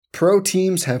Pro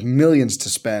teams have millions to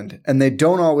spend, and they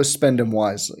don't always spend them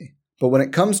wisely. But when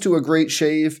it comes to a great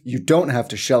shave, you don't have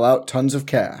to shell out tons of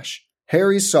cash.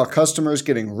 Harry's saw customers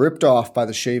getting ripped off by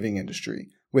the shaving industry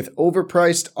with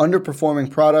overpriced,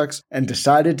 underperforming products and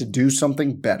decided to do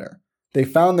something better. They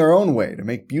found their own way to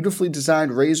make beautifully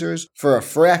designed razors for a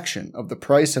fraction of the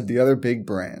price of the other big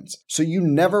brands, so you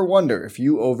never wonder if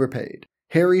you overpaid.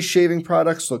 Harry's shaving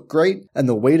products look great, and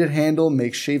the weighted handle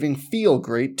makes shaving feel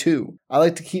great too. I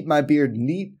like to keep my beard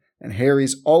neat, and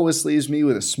Harry's always leaves me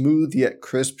with a smooth yet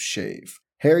crisp shave.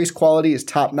 Harry's quality is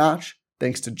top-notch,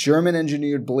 thanks to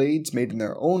German-engineered blades made in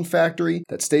their own factory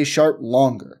that stay sharp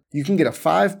longer. You can get a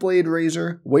 5-blade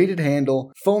razor, weighted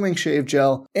handle, foaming shave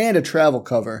gel, and a travel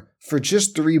cover for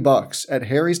just $3 at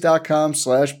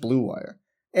harrys.com/bluewire.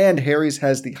 And Harry's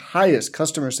has the highest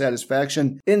customer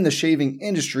satisfaction in the shaving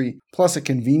industry, plus a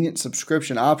convenient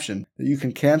subscription option that you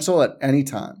can cancel at any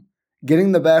time.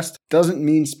 Getting the best doesn't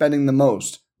mean spending the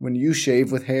most when you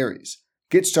shave with Harry's.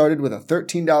 Get started with a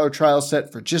 $13 trial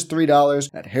set for just $3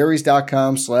 at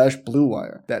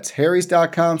harrys.com/bluewire. That's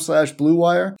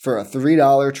harrys.com/bluewire for a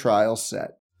 $3 trial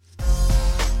set.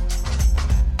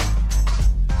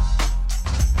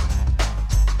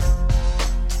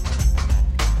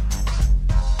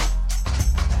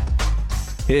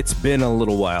 It's been a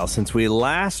little while since we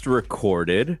last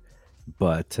recorded,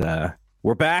 but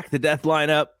we're back. The Death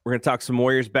Lineup. We're going to talk some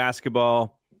Warriors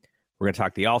basketball. We're going to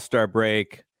talk the All-Star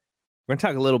break. We're going to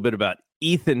talk a little bit about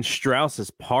Ethan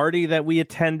Strauss's party that we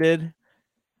attended.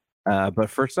 But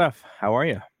first off, how are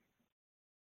you?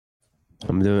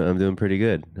 I'm doing pretty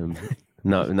good. I'm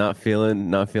not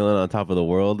feeling on top of the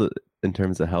world in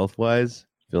terms of health wise.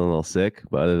 Feeling a little sick,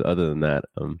 but other than that,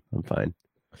 I'm fine.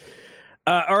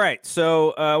 All right,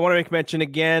 so I want to make mention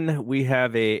again. We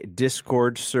have a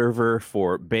Discord server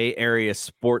for Bay Area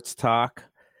Sports Talk.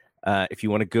 If you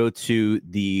want to go to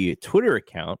the Twitter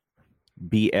account,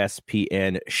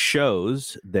 BSPN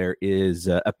Shows, there is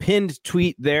a pinned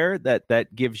tweet there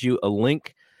that gives you a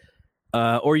link,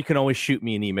 or you can always shoot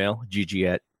me an email,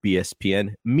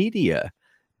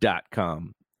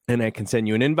 gg@bspnmedia.com, and I can send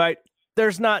you an invite.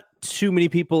 There's not too many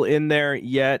people in there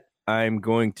yet. I'm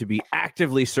going to be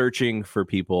actively searching for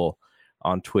people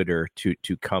on Twitter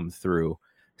to come through.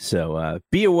 So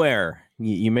be aware.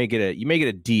 You may get a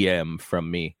DM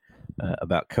from me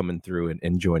about coming through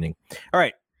and joining. All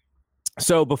right.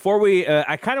 So before we,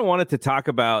 I kind of wanted to talk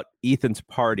about Ethan's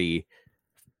party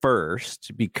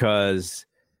first because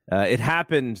it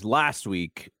happened last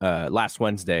week, last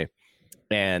Wednesday,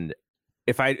 and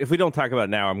if we don't talk about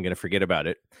it now, I'm going to forget about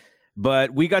it.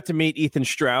 But we got to meet Ethan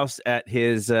Strauss at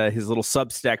his little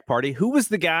Substack party. Who was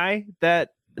the guy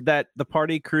that the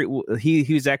party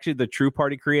he was actually the true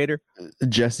party creator?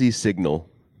 Jesse Signal.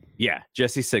 Yeah,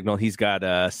 Jesse Signal. He's got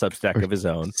a Substack of his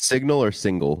own. Signal or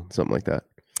Single, something like that.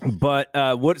 But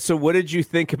what did you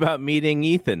think about meeting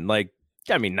Ethan? Like,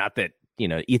 I mean, not that,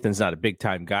 Ethan's not a big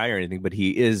time guy or anything, but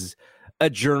he is a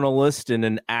journalist and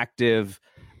an active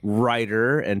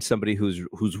writer and somebody whose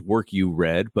work you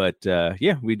read. But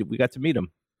yeah, we got to meet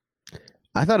him.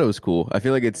 I thought it was cool. I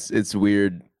feel like it's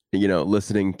weird,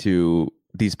 listening to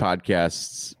these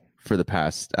podcasts for the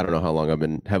past, I don't know how long I've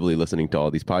been heavily listening to all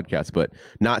these podcasts, but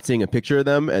not seeing a picture of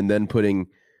them and then putting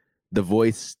the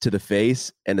voice to the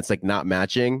face and it's like not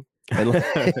matching. And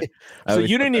so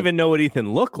you didn't even know what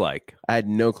Ethan looked like? I had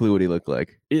no clue what he looked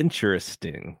like.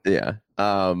 Interesting. Yeah.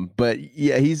 But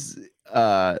yeah, he's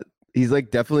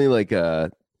like definitely like I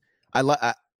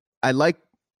like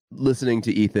listening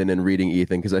to Ethan and reading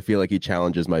Ethan because I feel like he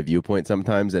challenges my viewpoint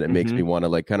sometimes, and it makes me want to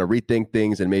like kind of rethink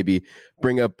things and maybe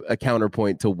bring up a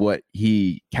counterpoint to what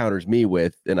he counters me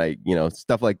with, and I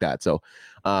stuff like that. So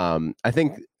I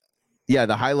think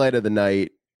the highlight of the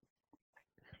night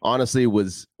honestly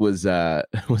was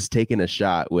taking a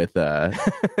shot with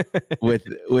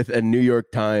with a New York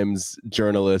Times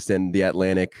journalist and the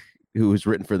Atlantic, who's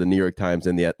written for the New York Times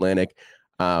and the Atlantic.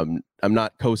 I'm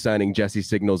not co-signing Jesse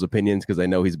Signal's opinions because I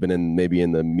know he's been maybe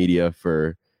in the media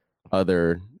for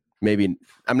maybe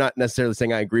I'm not necessarily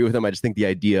saying I agree with him. I just think the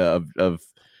idea of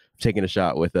taking a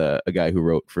shot with a guy who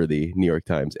wrote for the New York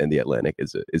Times and the Atlantic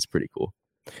is pretty cool.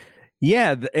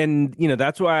 Yeah, and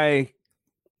that's why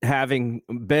having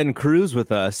Ben Cruz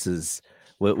with us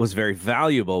was very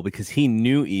valuable because he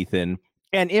knew Ethan.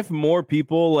 And if more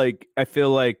people, like, I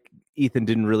feel like Ethan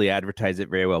didn't really advertise it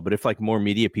very well, but if like more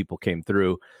media people came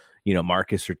through,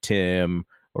 Marcus or Tim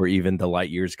or even the Light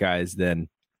Years guys, then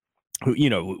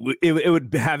it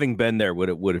would, having been there would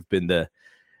have been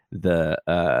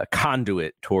the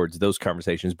conduit towards those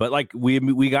conversations. But like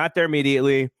we got there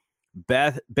immediately.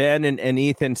 Ben and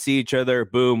Ethan see each other.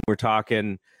 Boom, we're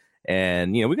talking,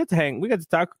 and we got to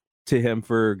talk to him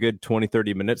for a good 20,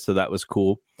 30 minutes. So that was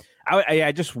cool.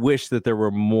 I just wish that there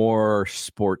were more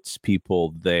sports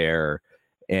people there.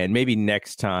 And maybe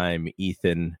next time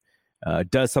Ethan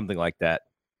does something like that,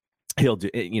 he'll do,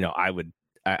 I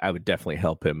would definitely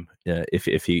help him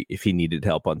if he needed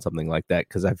help on something like that.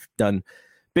 Cause I've done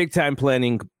big time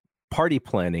party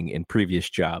planning in previous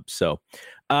jobs. So,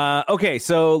 okay.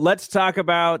 So let's talk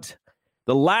about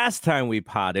the last time we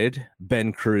potted.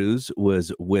 Ben Cruz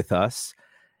was with us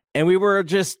and we were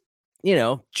just,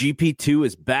 GP2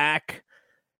 is back.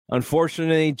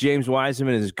 Unfortunately, James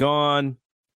Wiseman is gone.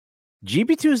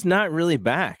 GP2 is not really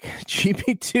back.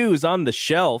 GP2 is on the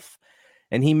shelf,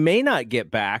 and he may not get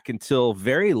back until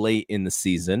very late in the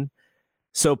season.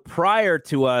 So prior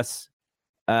to us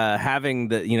having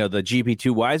the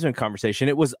GP2 Wiseman conversation,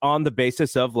 it was on the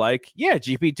basis of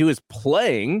GP2 is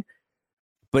playing.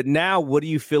 But now, what do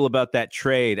you feel about that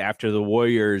trade after the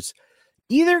Warriors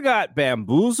either got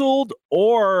bamboozled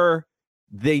or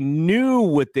they knew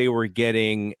what they were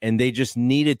getting and they just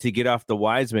needed to get off the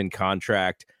Wiseman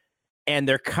contract, and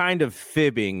they're kind of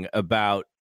fibbing about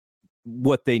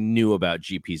what they knew about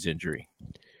GP's injury?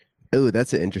 Oh,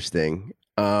 that's interesting.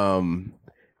 I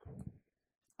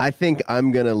think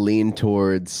I'm going to lean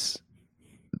towards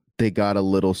they got a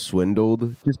little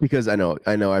swindled, just because I know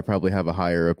I probably have a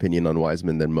higher opinion on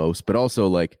Wiseman than most, but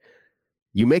also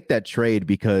you make that trade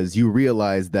because you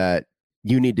realize that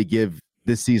you need to give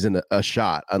this season a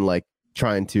shot, unlike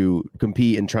trying to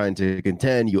compete and trying to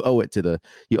contend. You owe it to the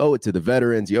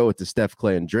veterans, you owe it to Steph,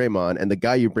 Clay, and Draymond, and the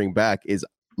guy you bring back is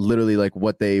literally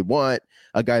what they want,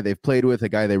 a guy they've played with, a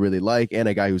guy they really like, and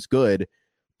a guy who's good,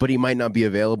 but he might not be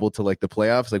available to the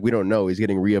playoffs. We don't know. He's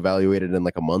getting reevaluated in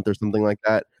a month or something like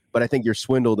that. But I think you're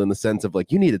swindled in the sense of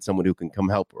you needed someone who can come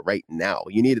help right now.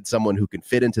 You needed someone who can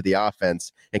fit into the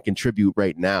offense and contribute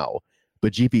right now.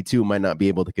 But GP2 might not be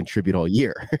able to contribute all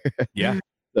year. Yeah.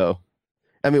 So,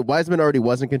 Wiseman already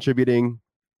wasn't contributing,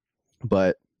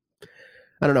 but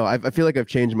I don't know. I feel like I've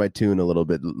changed my tune a little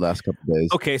bit the last couple of days.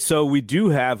 Okay, so we do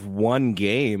have one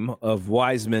game of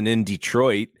Wiseman in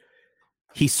Detroit.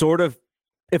 He sort of,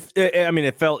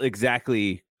 it felt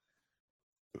exactly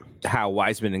how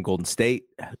Wiseman in Golden State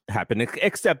happened,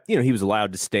 except, he was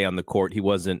allowed to stay on the court. He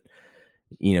wasn't,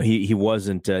 he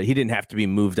wasn't, he didn't have to be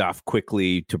moved off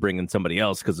quickly to bring in somebody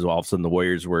else because all of a sudden the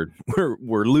Warriors were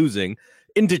losing.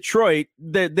 In Detroit,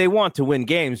 they want to win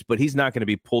games, but he's not going to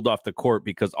be pulled off the court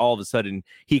because all of a sudden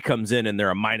he comes in and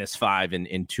they're a -5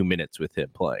 in 2 minutes with him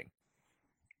playing.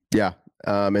 Yeah.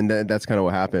 And that's kind of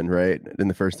what happened, right? In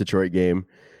the first Detroit game,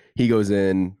 he goes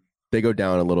in, they go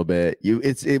down a little bit.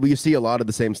 You see a lot of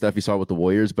the same stuff you saw with the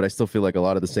Warriors, but I still feel like a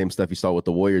lot of the same stuff you saw with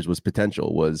the Warriors was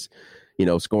potential, was,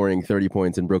 scoring 30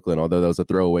 points in Brooklyn, although that was a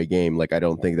throwaway game. I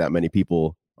don't think that many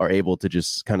people are able to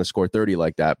just kind of score 30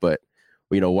 like that. But,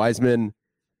 Wiseman,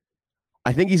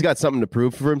 I think he's got something to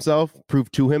prove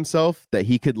to himself that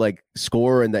he could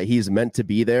score and that he's meant to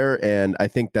be there. And I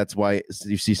think that's why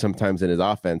you see sometimes in his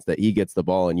offense that he gets the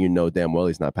ball and damn well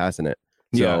he's not passing it.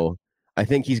 So yeah. I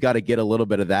think he's got to get a little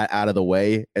bit of that out of the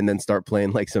way and then start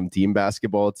playing some team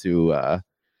basketball to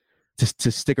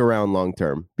stick around long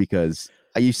term, because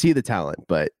you see the talent,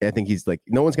 but I think he's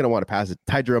no one's going to want to pass it.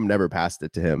 Ty Jerome never passed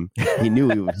it to him. He knew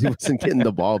he wasn't getting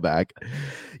the ball back.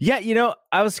 Yeah,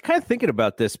 I was kind of thinking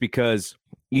about this because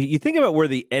you think about where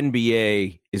the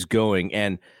NBA is going,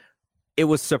 and it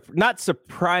was not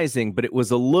surprising, but it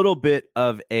was a little bit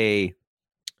of a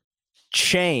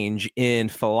change in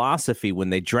philosophy when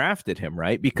they drafted him,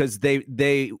 right? Because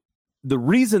the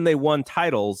reason they won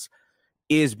titles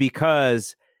is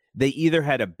because they either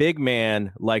had a big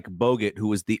man like Bogut, who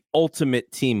was the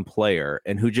ultimate team player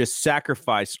and who just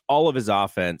sacrificed all of his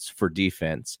offense for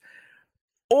defense,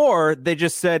 or they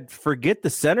just said, forget the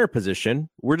center position.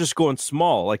 We're just going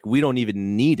small. We don't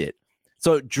even need it.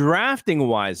 So drafting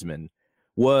Wiseman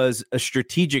was a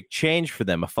strategic change for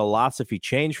them, a philosophy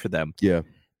change for them. Yeah.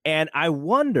 And I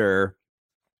wonder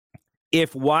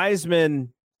if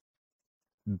Wiseman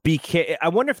I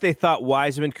wonder if they thought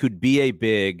Wiseman could be a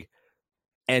big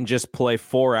and just play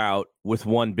 4 out with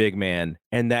one big man,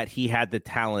 and that he had the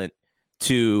talent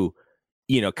to,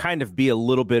 kind of be a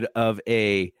little bit of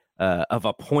a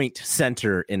point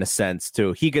center in a sense.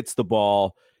 To he gets the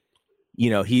ball,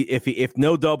 if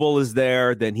no double is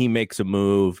there, then he makes a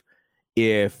move.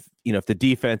 If the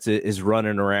defense is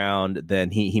running around,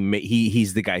 then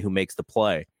he's the guy who makes the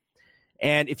play.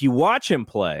 And if you watch him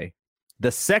play,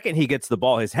 the second he gets the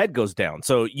ball, his head goes down.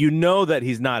 So that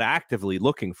he's not actively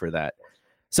looking for that.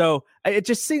 So it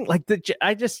just seemed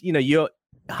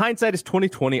hindsight is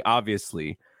 2020,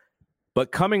 obviously,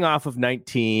 but coming off of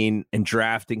 19 and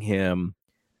drafting him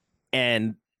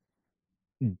and,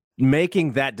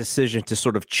 making that decision to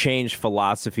sort of change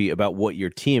philosophy about what your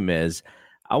team is.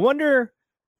 I wonder,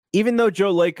 even though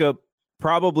Joe Lacob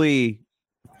probably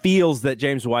feels that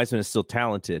James Wiseman is still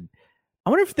talented, I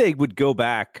wonder if they would go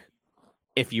back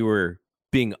if they were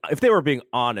being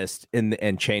honest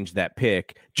and change that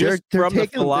pick just from the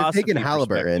philosophy. They're taking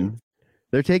Halliburton.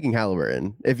 They're taking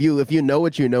Halliburton. If you know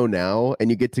what you know now and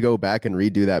you get to go back and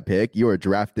redo that pick, you are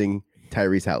drafting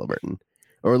Tyrese Halliburton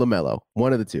or LaMelo,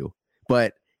 one of the two.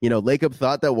 But Lacob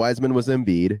thought that Wiseman was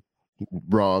Embiid.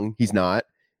 Wrong. He's not.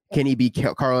 Can he be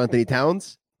Karl Anthony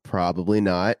Towns? Probably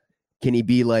not. Can he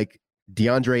be like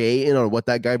DeAndre Ayton on what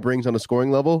that guy brings on a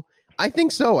scoring level? I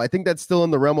think so. I think that's still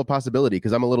in the realm of possibility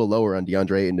because I'm a little lower on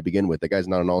DeAndre Ayton to begin with. The guy's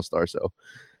not an all-star, so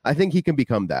I think he can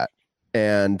become that.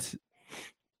 And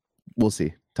we'll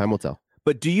see. Time will tell.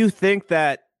 But do you think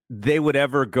that they would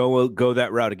ever go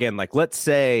that route again? Like, let's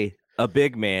say a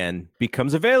big man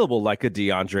becomes available like a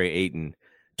DeAndre Ayton.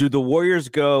 Do the Warriors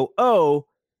go, oh,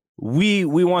 we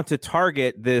want to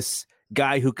target this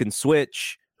guy who can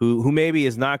switch, who maybe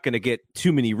is not going to get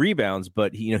too many rebounds,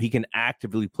 but he can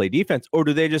actively play defense? Or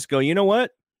do they just go, you know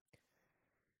what?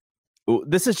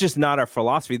 This is just not our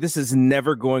philosophy. This is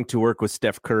never going to work with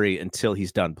Steph Curry until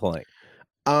he's done playing.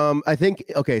 I think,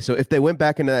 okay, so if they went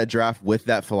back into that draft with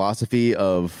that philosophy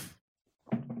of,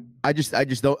 I just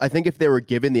don't, I think if they were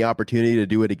given the opportunity to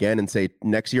do it again and say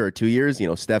next year or 2 years,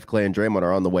 Steph, Clay, and Draymond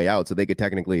are on the way out, so they could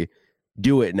technically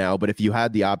do it now. But if you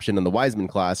had the option in the Wiseman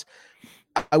class,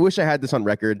 I wish I had this on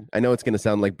record. I know it's going to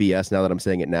sound like BS now that I'm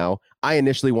saying it now. I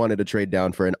initially wanted to trade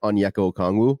down for an Onyeka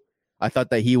Okongwu. I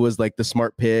thought that he was like the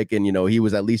smart pick, and he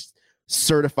was at least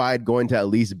certified going to at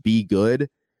least be good.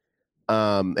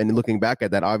 And looking back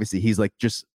at that, obviously he's like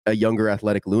just a younger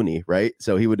athletic Looney, right?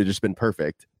 So he would have just been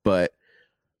perfect. But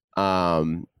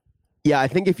yeah, I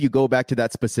think if you go back to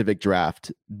that specific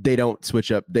draft, they don't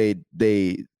switch up. They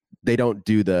don't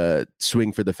do the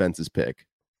swing for the fences pick.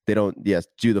 They don't,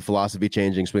 do the philosophy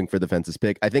changing swing for the fences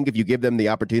pick. I think if you give them the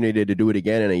opportunity to do it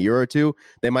again in a year or two,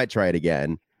 they might try it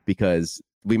again because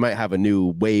we might have a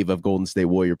new wave of Golden State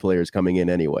Warrior players coming in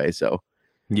anyway. So,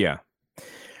 yeah.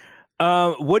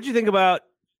 What do you think about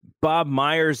Bob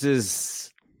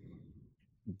Myers's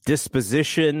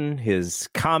disposition, his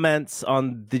comments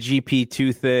on the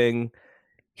GP2 thing?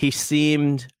 He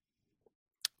seemed,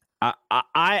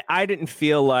 I didn't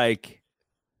feel like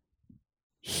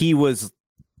he was,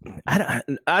 I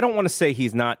don't want to say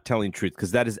he's not telling the truth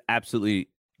because that is absolutely,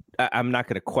 I'm not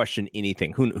going to question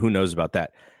anything. Who knows about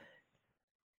that?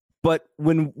 But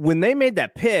when they made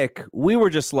that pick, we were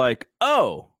just like,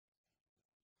 oh,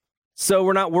 so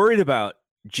we're not worried about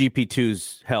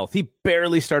GP2's health. He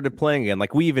barely started playing again.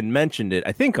 Like we even mentioned it,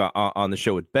 I think, on the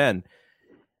show with Ben.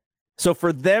 So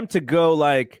for them to go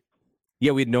like,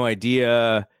 yeah, we had no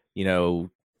idea,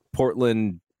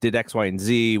 Portland did X, Y, and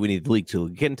Z. We need the league to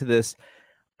get into this.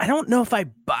 I don't know if I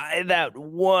buy that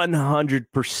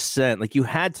 100%. Like you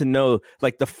had to know,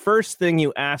 like the first thing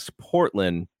you ask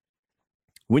Portland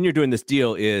when you're doing this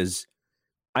deal is,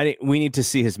 we need to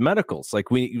see his medicals. Like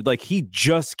he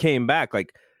just came back.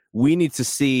 Like we need to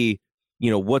see,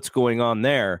 what's going on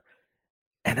there.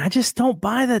 And I just don't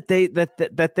buy that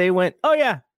they went, oh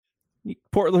yeah,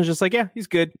 Portland's just like, yeah, he's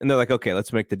good. And they're like, okay,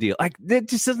 let's make the deal. Like it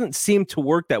just doesn't seem to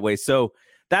work that way. So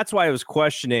that's why I was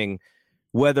questioning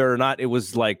whether or not it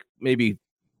was like maybe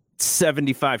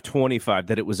 75-25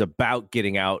 that it was about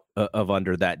getting out of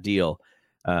under that deal.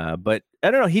 But I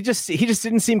don't know. He just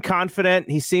didn't seem confident.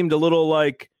 He seemed a little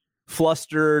like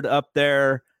flustered up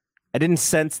there. I didn't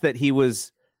sense that he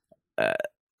was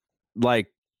like,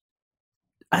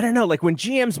 I don't know. Like when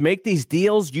GMs make these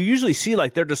deals, you usually see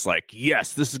like they're just like,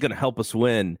 yes, this is going to help us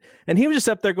win. And he was just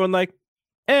up there going like,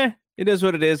 it is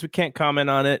what it is. We can't comment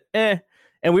on it. And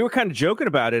we were kind of joking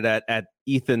about it at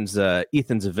Ethan's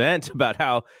event about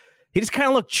how he just kind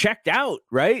of looked checked out,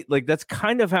 right? Like that's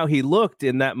kind of how he looked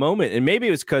in that moment. And maybe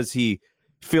it was because he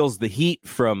feels the heat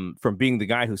from being the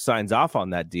guy who signs off on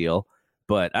that deal.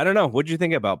 But I don't know. What did you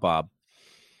think about Bob?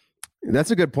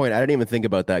 That's a good point. I didn't even think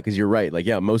about that because you're right. Like,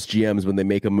 yeah, most GMs, when they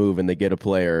make a move and they get a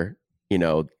player,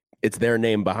 it's their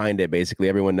name behind it. Basically,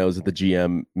 everyone knows that the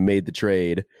GM made the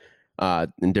trade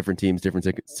in different teams, different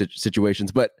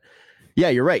situations. But yeah,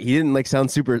 you're right. He didn't like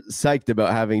sound super psyched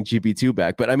about having GP2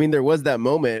 back. But I mean, there was that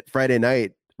moment Friday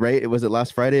night, right? Was it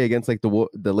last Friday against like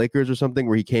the Lakers or something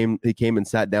where he came and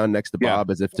sat down next to Bob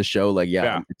as if to show like,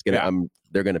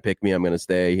 they're gonna pick me. I'm gonna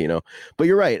stay. But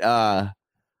you're right.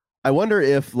 I wonder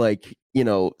if like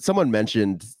someone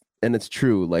mentioned, and it's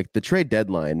true, like the trade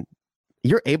deadline,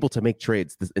 you're able to make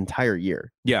trades this entire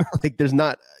year. Yeah, like there's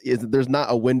not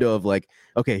a window of like,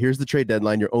 okay, here's the trade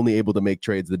deadline. You're only able to make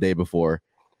trades the day before.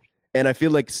 And I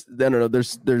feel like, I don't know,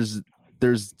 there's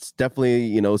definitely,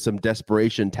 you know, some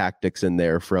desperation tactics in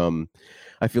there from,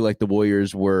 I feel like the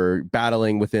Warriors were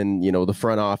battling within, you know, the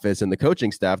front office and the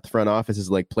coaching staff. The front office is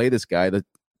like, play this guy,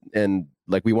 and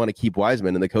like, we want to keep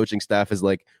Wiseman, and the coaching staff is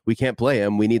like, we can't play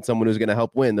him. We need someone who's going to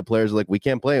help win. The players are like, we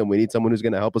can't play him. We need someone who's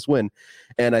going to help us win.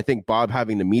 And I think Bob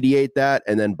having to mediate that,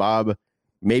 and then Bob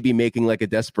maybe making like a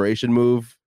desperation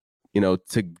move, you know,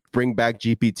 to bring back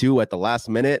GP2 at the last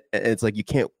minute. And it's like, you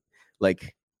can't,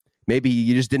 like, maybe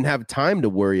you just didn't have time to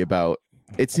worry about.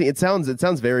 It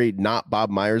sounds very not Bob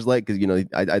Myers like, because, you know,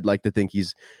 I'd like to think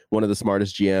he's one of the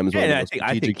smartest GMs, one of the most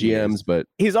strategic GMs, but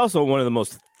he's also one of the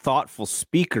most thoughtful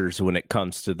speakers when it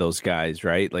comes to those guys,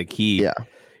 right? Like he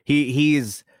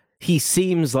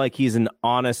seems like he's an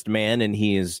honest man, and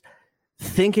he is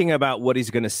thinking about what he's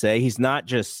going to say. He's not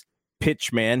just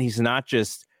pitch man. He's not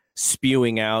just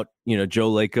spewing out, you know,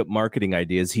 Joe Lacob marketing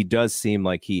ideas. He does seem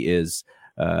like he is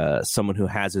someone who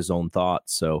has his own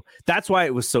thoughts. So that's why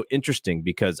it was so interesting,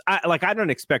 because I don't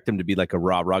expect him to be like a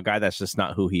rah guy. That's just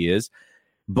not who he is.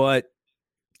 But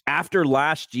after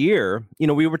last year, you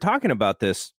know, we were talking about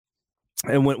this,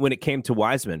 and when it came to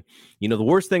Wiseman, you know, the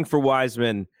worst thing for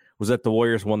Wiseman was that the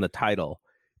Warriors won the title,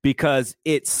 because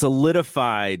it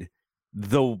solidified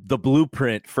the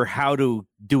blueprint for how to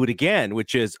do it again,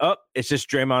 which is, it's just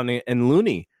Draymond and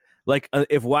Looney. Like,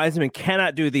 if Wiseman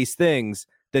cannot do these things,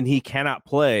 then he cannot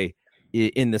play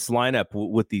in this lineup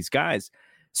with these guys.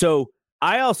 So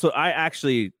I'm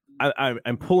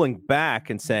pulling back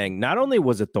and saying, not only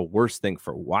was it the worst thing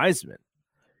for Wiseman,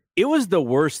 it was the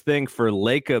worst thing for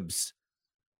Lacob's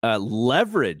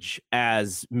leverage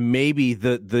as maybe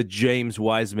the James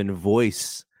Wiseman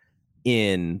voice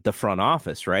in the front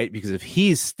office, right? Because if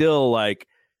he's still like,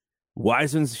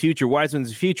 Wiseman's the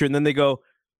future, and then they go,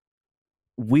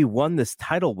 we won this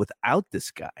title without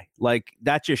this guy. Like,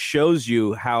 that just shows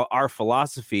you how our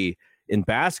philosophy in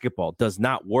basketball does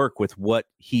not work with what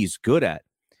he's good at.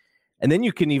 And then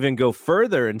you can even go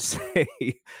further and say,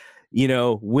 you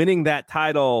know, winning that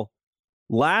title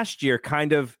last year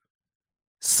kind of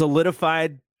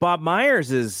solidified Bob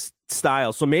Myers'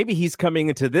 style. So maybe he's coming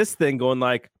into this thing going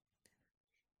like,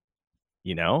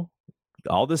 you know,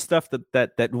 all this stuff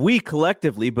that we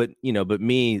collectively, but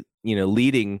me, you know,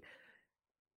 leading,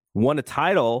 won a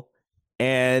title,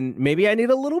 and maybe I need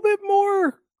a little bit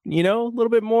more, you know, a little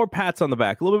bit more pats on the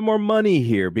back, a little bit more money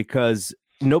here, because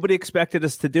nobody expected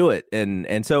us to do it.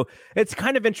 And so it's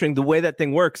kind of interesting the way that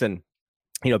thing works. And,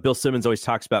 you know, Bill Simmons always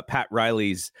talks about Pat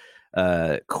Riley's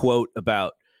quote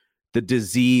about the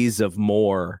disease of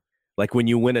more, like when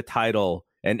you win a title.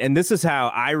 And this is how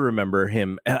I remember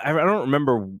him. I don't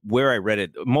remember where I read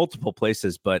it, multiple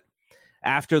places, but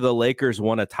after the Lakers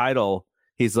won a title,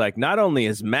 he's like, not only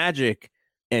is Magic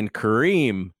and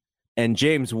Kareem and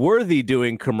James Worthy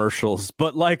doing commercials,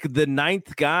 but like the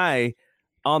ninth guy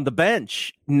on the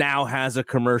bench now has a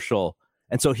commercial.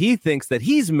 And so he thinks that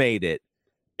he's made it.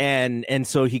 And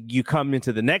so you come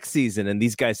into the next season, and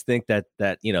these guys think that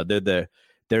you know, they're the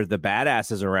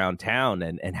badasses around town.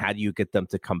 And how do you get them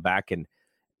to come back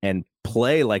and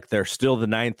play like they're still the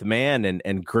ninth man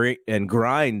and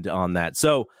grind on that?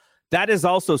 So that is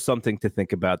also something to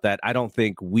think about that I don't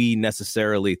think we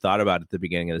necessarily thought about at the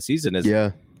beginning of the season. Is,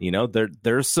 you know,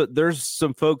 there's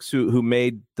some folks who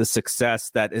made the success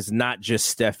that is not just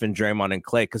Steph and Draymond and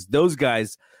Klay, because those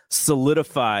guys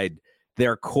solidified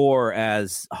their core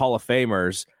as Hall of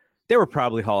Famers. They were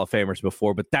probably Hall of Famers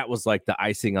before, but that was like the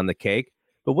icing on the cake.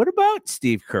 But what about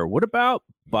Steve Kerr? What about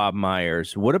Bob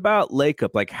Myers? What about Lacob?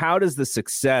 Like, how does the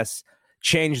success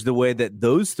change the way that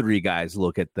those three guys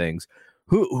look at things?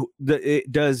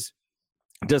 Does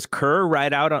Kerr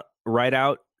ride out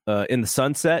in the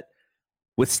sunset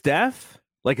with Steph?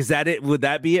 Like, is that it? Would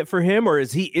that be it for him, or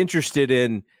is he interested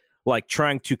in like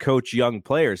trying to coach young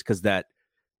players? Because that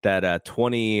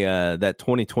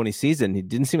 2020 season, he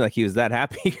didn't seem like he was that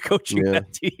happy coaching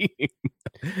that team.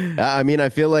 I mean, I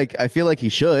feel like he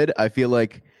should. I feel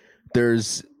like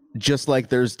there's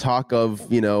talk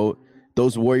of, you know,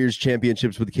 those Warriors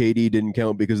championships with KD didn't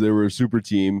count because they were a super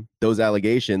team. Those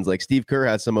allegations, like Steve Kerr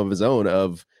has some of his own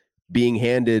of being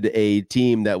handed a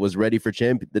team that was ready for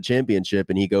the championship,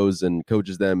 and he goes and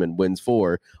coaches them and wins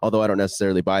 4. Although I don't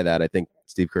necessarily buy that. I think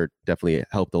Steve Kerr definitely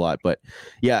helped a lot. But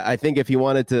yeah, I think if he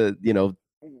wanted to, you know,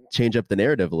 change up the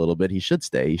narrative a little bit, he should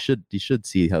stay. He should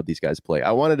see how these guys play.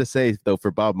 I wanted to say though,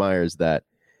 for Bob Myers, that,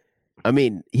 I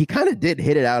mean, he kind of did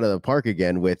hit it out of the park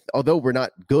again although we're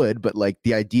not good, but like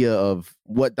the idea of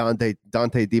what Dante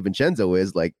DiVincenzo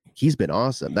is, like, he's been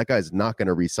awesome. That guy's not going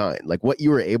to resign. Like what you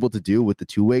were able to do with the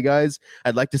two-way guys,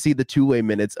 I'd like to see the two-way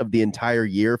minutes of the entire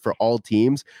year for all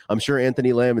teams. I'm sure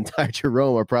Anthony Lamb and Ty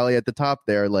Jerome are probably at the top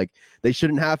there. Like they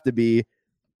shouldn't have to be.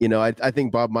 I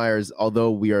think Bob Myers,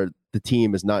 although the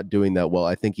team is not doing that well,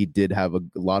 I think he did have a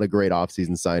lot of great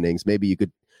offseason signings. Maybe you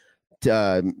could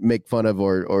make fun of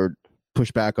or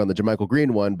push back on the JaMychal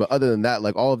Green one, but other than that,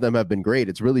 like all of them have been great.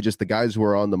 It's really just the guys who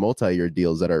are on the multi-year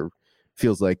deals that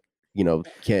feels like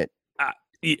can't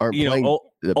aren't playing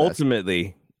the best.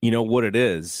 Ultimately, what it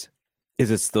is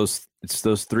it's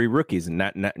those three rookies and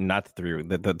not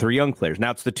the three young players.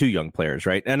 Now it's the two young players,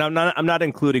 right? And I'm not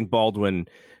including Baldwin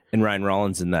and Ryan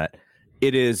Rollins in that.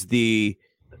 It is the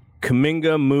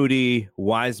Kuminga, Moody,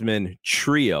 Wiseman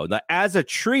trio. Now, as a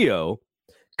trio,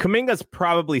 Kuminga's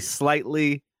probably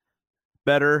slightly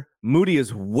better. Moody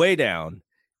is way down,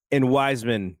 and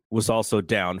Wiseman was also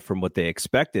down from what they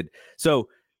expected. So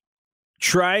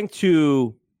trying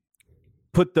to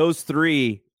put those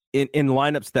three in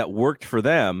lineups that worked for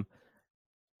them,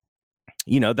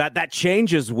 that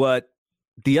changes what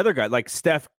the other guy, like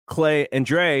Steph, Clay, and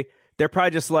Dre, they're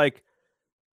probably just like,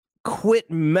 quit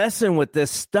messing with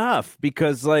this stuff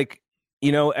because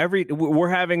we're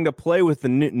having to play with the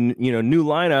new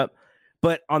lineup.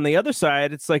 But on the other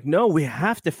side, it's like, no, we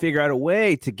have to figure out a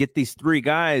way to get these three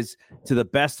guys to the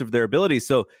best of their abilities.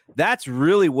 So that's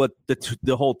really what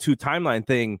the whole two timeline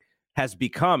thing has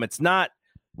become. It's not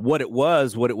what it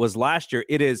was last year.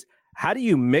 It is, how do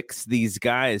you mix these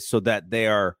guys so that they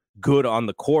are good on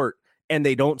the court and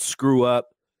they don't screw up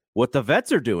what the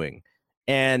vets are doing?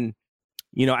 And,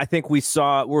 I think we're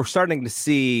starting to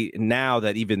see now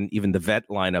that even the vet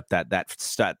lineup,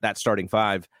 that starting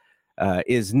five,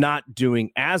 is not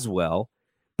doing as well.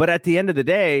 But at the end of the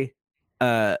day,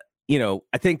 I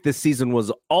think this season was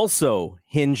also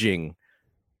hinging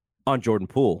on Jordan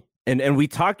Poole. And we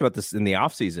talked about this in the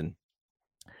offseason.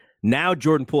 Now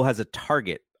Jordan Poole has a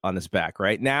target on his back,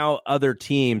 right? Now other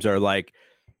teams are like,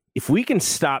 if we can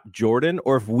stop Jordan,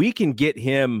 or if we can get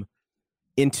him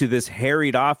into this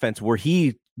harried offense where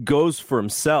he goes for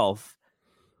himself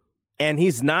and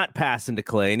he's not passing to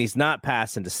Clay and he's not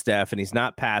passing to Steph and he's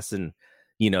not passing,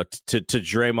 to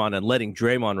Draymond and letting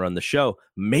Draymond run the show.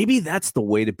 Maybe that's the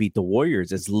way to beat the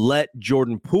Warriors, is let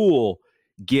Jordan Poole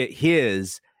get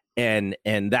his, and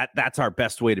that's our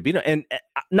best way to beat him. And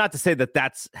not to say that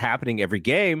that's happening every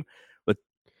game, but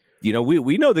we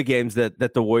know the games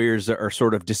that the Warriors are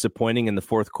sort of disappointing in the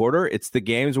fourth quarter. It's the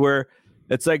games where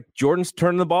it's like Jordan's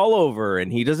turning the ball over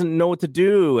and he doesn't know what to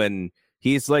do and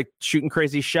he's like shooting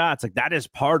crazy shots. Like that is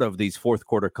part of these fourth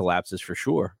quarter collapses for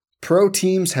sure. Pro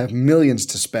teams have millions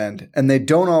to spend, and they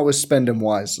don't always spend them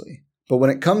wisely. But when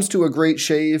it comes to a great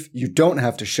shave, you don't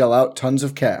have to shell out tons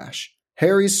of cash.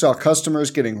 Harry's saw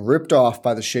customers getting ripped off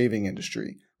by the shaving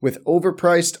industry with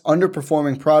overpriced,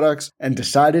 underperforming products and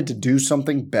decided to do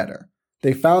something better.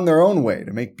 They found their own way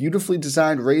to make beautifully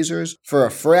designed razors for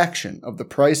a fraction of the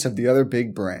price of the other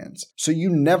big brands, so you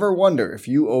never wonder if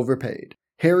you overpaid.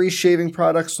 Harry's shaving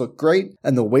products look great,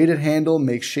 and the weighted handle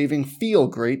makes shaving feel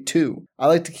great too. I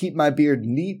like to keep my beard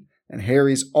neat, and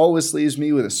Harry's always leaves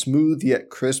me with a smooth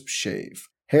yet crisp shave.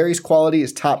 Harry's quality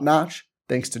is top-notch,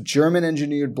 thanks to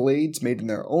German-engineered blades made in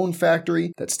their own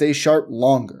factory that stay sharp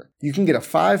longer. You can get a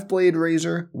 5-blade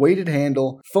razor, weighted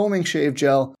handle, foaming shave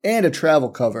gel, and a travel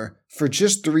cover for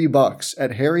just $3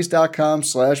 at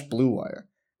harrys.com/bluewire.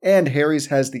 And Harry's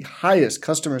has the highest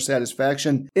customer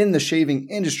satisfaction in the shaving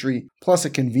industry, plus a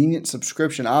convenient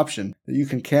subscription option that you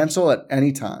can cancel at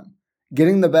any time.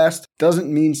 Getting the best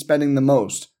doesn't mean spending the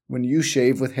most when you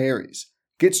shave with Harry's.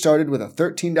 Get started with a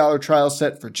 $13 trial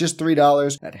set for just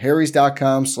 $3 at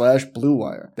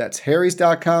harrys.com/bluewire. That's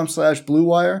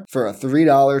harrys.com/bluewire for a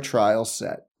 $3 trial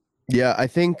set. Yeah, I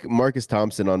think Marcus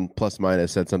Thompson on Plus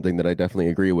Minus said something that I definitely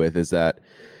agree with, is that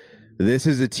this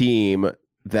is a team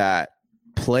that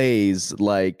plays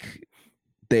like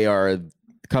they are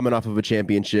coming off of a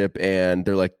championship and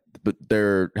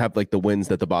they're have like the wins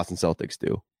that the Boston Celtics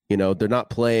do. They're not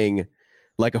playing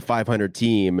like a 500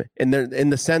 team, and they're in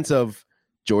the sense of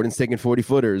Jordan's taking 40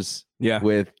 footers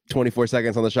with 24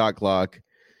 seconds on the shot clock.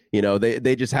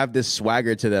 They just have this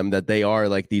swagger to them that they are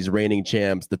like these reigning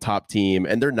champs, the top team,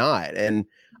 and they're not. And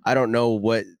I don't know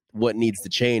what needs to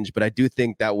change, but I do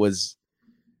think that was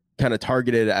kind of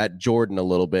targeted at Jordan a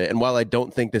little bit. And while I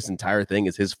don't think this entire thing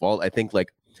is his fault, I think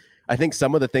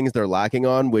some of the things they're lacking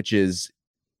on, which is,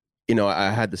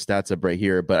 I had the stats up right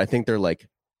here, but I think they're like,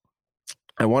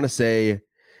 I want to say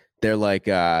they're like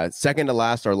second to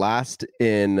last or last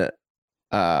in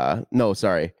no,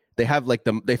 sorry. They have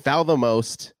they foul the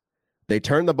most, they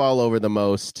turn the ball over the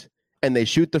most, and they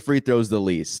shoot the free throws the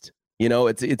least. You know,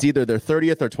 it's either they're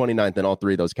 30th or 29th in all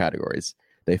three of those categories.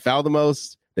 They foul the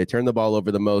most, they turn the ball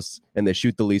over the most, and they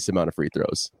shoot the least amount of free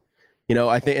throws. You know,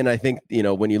 I think, you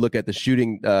know, when you look at the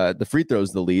shooting, the free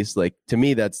throws the least, like to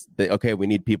me, that's okay. We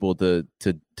need people to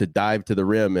dive to the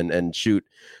rim and shoot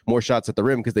more shots at the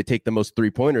rim because they take the most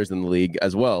 3-pointers in the league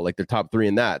as well. Like they're top 3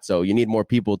 in that. So you need more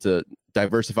people to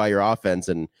diversify your offense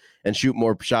and shoot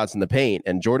more shots in the paint.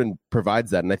 And Jordan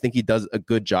provides that. And I think he does a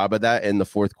good job of that in the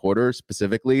fourth quarter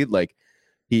specifically. Like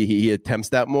he attempts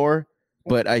that more.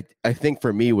 But I think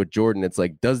for me with Jordan, it's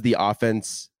like,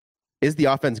 is the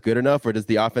offense good enough, or does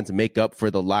the offense make up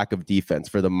for the lack of defense,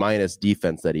 for the minus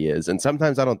defense that he is? And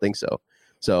sometimes I don't think so.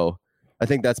 So I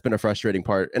think that's been a frustrating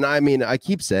part. And I mean, I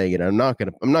keep saying it. I'm not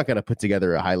gonna put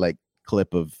together a highlight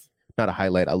clip of, not a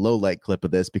highlight, a low light clip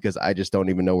of this because I just don't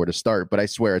even know where to start. But I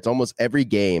swear it's almost every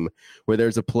game where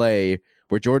there's a play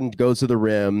where Jordan goes to the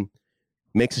rim,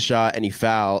 makes a shot, and he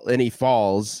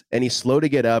falls, and he's slow to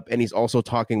get up, and he's also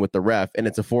talking with the ref, and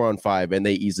it's a 4-on-5, and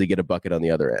they easily get a bucket on the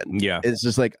other end. Yeah. It's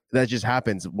just like, that just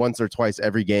happens once or twice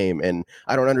every game, and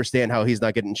I don't understand how he's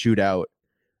not getting chewed out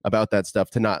about that stuff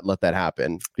to not let that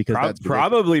happen, because that's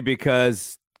probably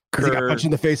because he got punched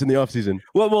in the face in the offseason.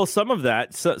 Well, some of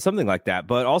that, something like that,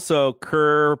 but also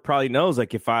Kerr probably knows,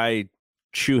 like, if I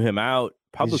chew him out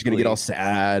publicly, he's gonna get all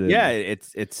sad. Yeah,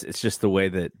 it's just the way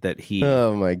that he.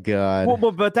 Oh my god.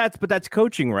 Well, but that's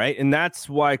coaching, right? And that's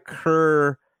why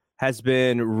Kerr has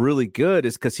been really good,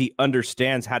 is because he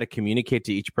understands how to communicate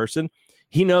to each person.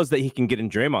 He knows that he can get in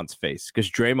Draymond's face because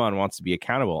Draymond wants to be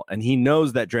accountable, and he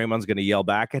knows that Draymond's going to yell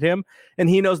back at him, and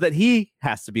he knows that he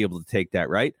has to be able to take that,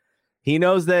 right? He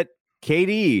knows that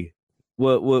KD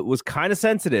was kind of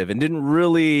sensitive and didn't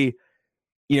really.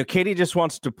 You know, KD just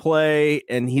wants to play,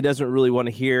 and he doesn't really want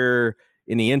to hear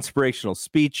any inspirational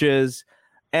speeches.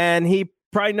 And he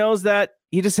probably knows that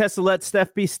he just has to let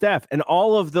Steph be Steph. And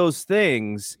all of those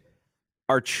things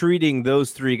are treating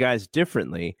those three guys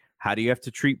differently. How do you have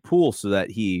to treat Poole so that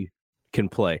he can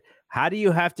play? How do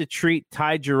you have to treat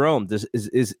Ty Jerome? This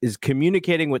is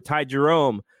communicating with Ty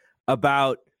Jerome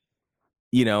about,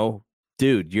 you know,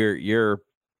 dude, you're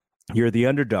the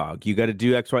underdog. You got to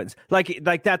do X, Y. Like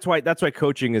that's why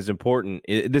coaching is important.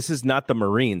 This is not the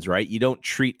Marines, right? You don't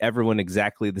treat everyone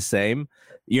exactly the same.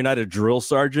 You're not a drill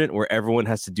sergeant where everyone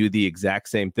has to do the exact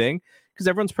same thing, because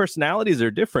everyone's personalities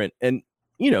are different. And,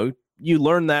 you know, you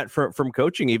learn that from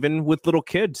coaching, even with little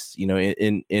kids, you know,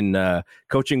 in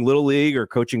coaching little league or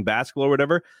coaching basketball or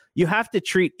whatever. You have to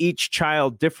treat each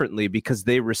child differently because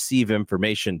they receive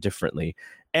information differently.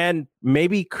 And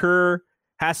maybe Kerr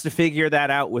has to figure that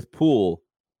out with Poole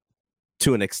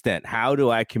to an extent. How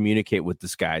do I communicate with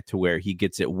this guy to where he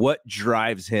gets it? What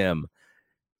drives him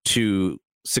to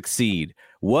succeed?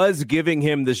 Was giving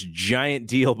him this giant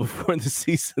deal before the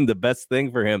season the best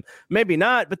thing for him? Maybe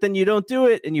not, but then you don't do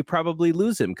it and you probably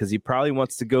lose him because he probably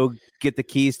wants to go get the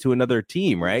keys to another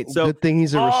team, right? So good thing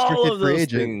he's a restricted free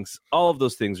agent. All of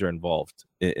those things are involved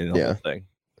in the whole thing.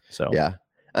 So yeah,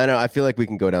 I know. I feel like we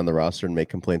can go down the roster and make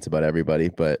complaints about everybody,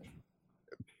 but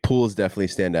Poole's definitely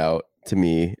stand out to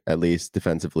me, at least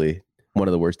defensively. One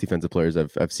of the worst defensive players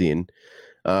I've seen.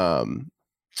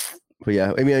 But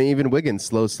yeah, I mean, even Wiggins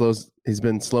slows. He's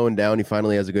been slowing down. He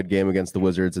finally has a good game against the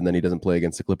Wizards, and then he doesn't play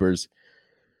against the Clippers.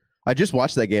 I just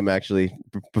watched that game actually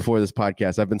before this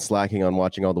podcast. I've been slacking on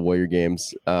watching all the Warrior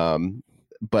games,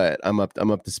 but I'm up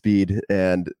to speed.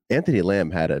 And Anthony Lamb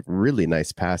had a really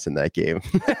nice pass in that game.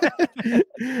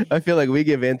 I feel like we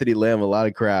give Anthony Lamb a lot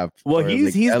of crap. Well,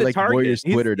 he's the like target. Warriors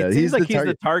Twitter does. He's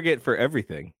the target for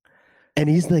everything. And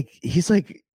he's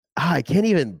like, I can't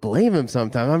even blame him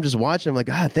sometimes. I'm just watching. I'm like,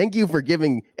 thank you for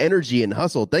giving energy and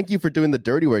hustle. Thank you for doing the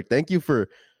dirty work. Thank you for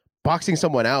boxing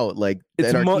someone out. Like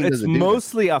it's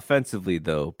mostly offensively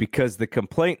though, because the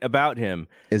complaint about him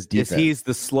is he's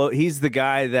the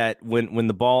guy that when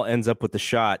the ball ends up with the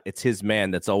shot, it's his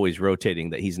man that's always rotating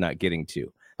that he's not getting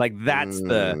to. Like that's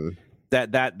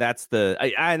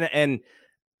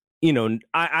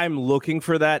I'm looking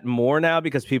for that more now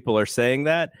because people are saying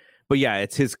that. But yeah,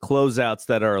 it's his closeouts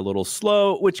that are a little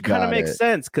slow, which kind of makes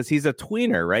sense because he's a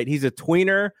tweener, right? He's a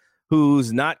tweener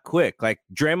who's not quick. Like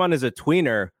Draymond is a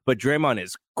tweener, but Draymond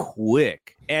is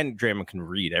quick, and Draymond can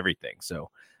read everything. So,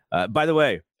 by the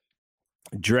way,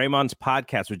 Draymond's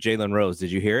podcast with Jalen Rose,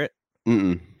 did you hear it?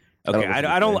 Mm-mm. Okay,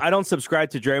 I don't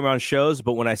subscribe to Draymond's shows,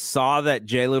 but when I saw that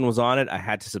Jalen was on it, I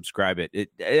had to subscribe it.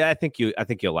 I think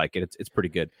you'll like it. It's pretty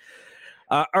good.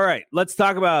 All right, let's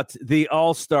talk about the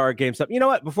All-Star game stuff. You know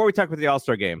what? Before we talk about the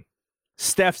All-Star game,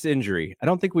 Steph's injury. I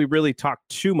don't think we really talked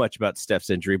too much about Steph's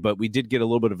injury, but we did get a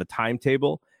little bit of a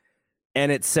timetable,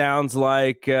 and it sounds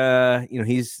like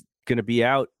he's going to be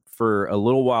out for a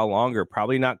little while longer,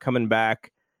 probably not coming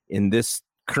back in this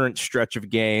current stretch of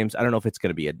games. I don't know if it's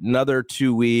going to be another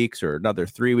 2 weeks or another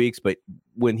 3 weeks, but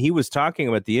when he was talking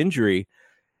about the injury,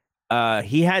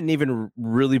 he hadn't even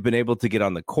really been able to get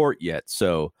on the court yet.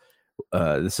 So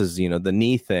this is, the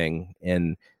knee thing.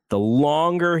 And the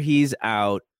longer he's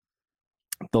out,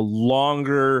 the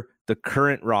longer the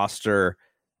current roster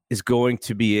is going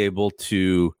to be able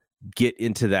to get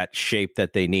into that shape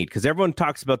that they need. Because everyone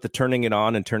talks about the turning it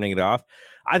on and turning it off.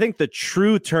 I think the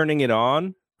true turning it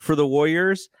on for the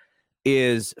Warriors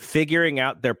is figuring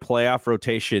out their playoff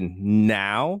rotation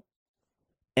now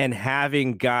and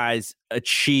having guys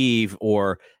achieve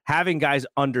or having guys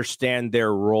understand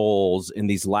their roles in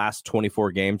these last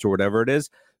 24 games or whatever it is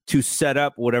to set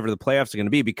up whatever the playoffs are going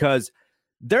to be, because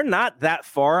they're not that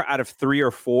far out of 3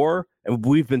 or 4. And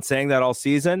we've been saying that all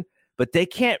season, but they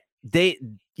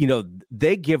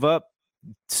give up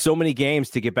so many games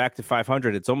to get back to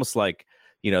 500. It's almost like,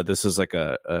 this is like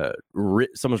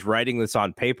someone's writing this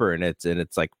on paper and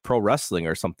it's like pro wrestling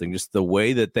or something. Just the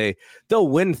way that they'll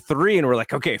win 3 and we're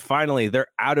like, okay, finally they're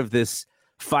out of this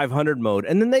 500 mode,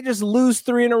 and then they just lose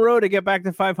 3 in a row to get back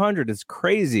to 500. It's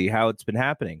crazy how it's been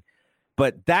happening.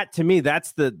 But that, to me,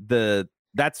 that's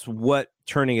that's what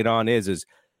turning it on is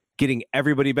getting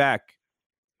everybody back.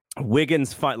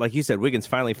 Wiggins, like you said, Wiggins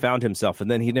finally found himself, and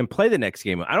then he didn't play the next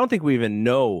game. I don't think we even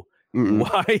know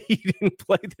why he didn't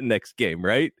play the next game,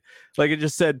 right? Like, it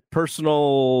just said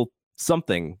personal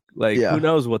something. Like, who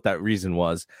knows what that reason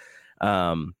was?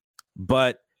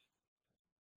 But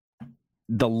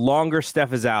the longer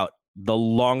Steph is out, the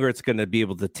longer it's going to be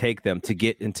able to take them to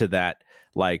get into that.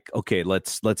 Like, okay,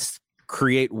 let's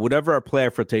create whatever our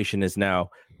playoff rotation is now.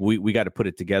 We got to put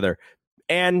it together,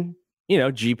 and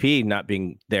GP not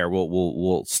being there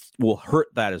will hurt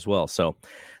that as well. So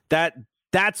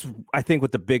that's I think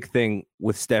what the big thing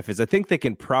with Steph is. I think they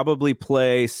can probably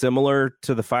play similar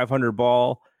to the 500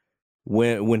 ball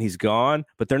when he's gone,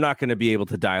 but they're not going to be able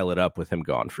to dial it up with him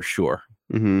gone for sure.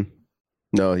 Mm-hmm.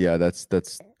 No, yeah, that's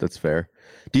fair.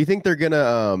 Do you think they're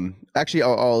gonna actually?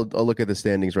 I'll look at the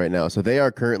standings right now. So they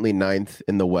are currently 9th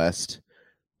in the West,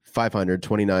 500,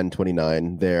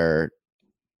 29-29. They're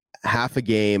half a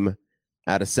game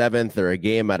out of 7th. They're a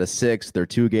game out of 6th. They're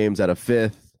 2 games out of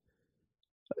 5th.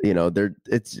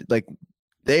 It's like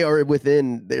they are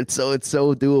within. It's so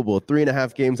doable.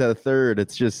 3.5 games out of 3rd.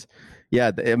 It's just,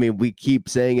 yeah. I mean, we keep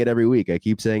saying it every week. I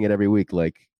keep saying it every week.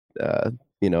 Like,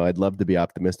 I'd love to be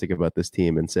optimistic about this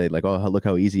team and say, like, oh, look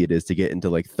how easy it is to get into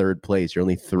like 3rd place. You're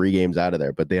only 3 games out of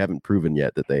there, but they haven't proven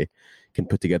yet that they can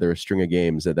put together a string of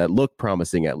games that look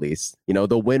promising. At least,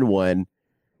 they'll win one,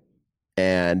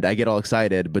 and I get all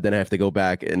excited, but then I have to go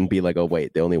back and be like, oh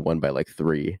wait, they only won by like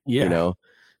 3. Yeah.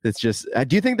 It's just.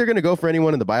 Do you think they're going to go for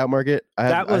anyone in the buyout market?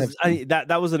 That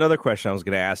was another question I was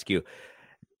going to ask you.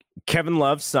 Kevin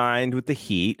Love signed with the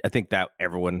Heat. I think that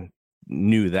everyone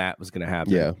knew that was going to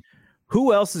happen. Yeah.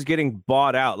 Who else is getting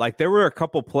bought out? Like, there were a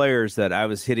couple players that I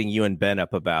was hitting you and Ben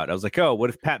up about. I was like, oh, what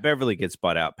if Pat Beverly gets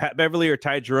bought out? Pat Beverly or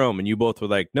Ty Jerome? And you both were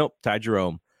like, nope, Ty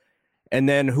Jerome. And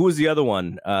then who was the other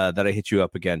one that I hit you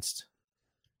up against?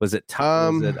 Was it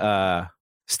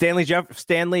Stanley Johnson?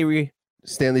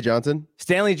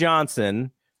 Stanley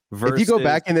Johnson. If you go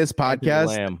back in this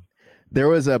podcast, there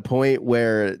was a point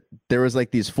where there was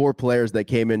like these 4 players that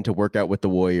came in to work out with the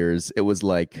Warriors. It was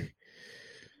like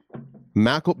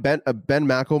Ben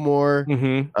McLemore.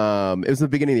 Mm-hmm. It was the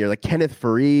beginning of the year, like Kenneth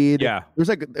Faried. Yeah,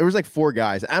 there was like 4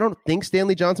 guys. I don't think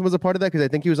Stanley Johnson was a part of that because I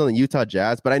think he was on the Utah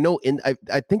Jazz. But I know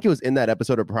I think it was in that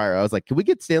episode or prior. I was like, can we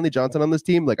get Stanley Johnson on this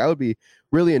team? Like, I would be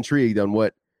really intrigued on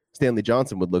what Stanley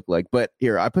Johnson would look like. But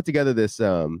here, I put together this.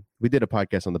 We did a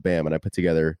podcast on the BAM, and I put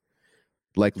together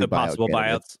likely the possible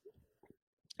buyouts.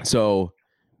 So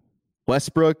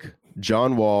Westbrook,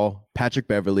 John Wall, Patrick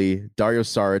Beverly, Dario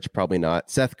Saric, probably not.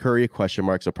 Seth Curry, question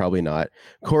mark, so probably not.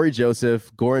 Corey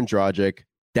Joseph, Goran Dragic,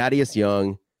 Thaddeus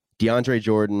Young, DeAndre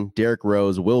Jordan, Derrick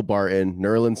Rose, Will Barton,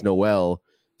 Nerlens Noel,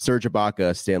 Serge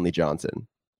Ibaka, Stanley Johnson.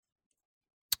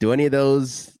 Do any of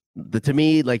those, to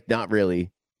me, like, not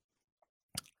really.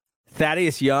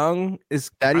 Thaddeus Young is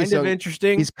kind of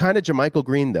interesting. He's kind of JaMychal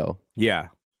Green, though. Yeah,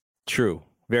 true.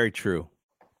 Very true.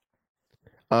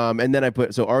 And then I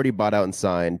put, so already bought out and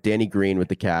signed Danny Green with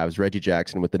the Cavs, Reggie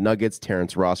Jackson with the Nuggets,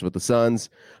 Terrence Ross with the Suns,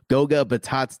 Goga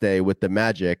Batatste with the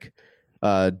Magic,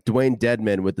 Dwayne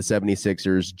Dedman with the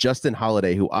 76ers, Justin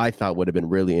Holiday, who I thought would have been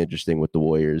really interesting with the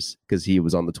Warriors because he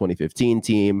was on the 2015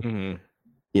 team.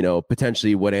 Mm-hmm.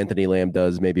 Potentially what Anthony Lamb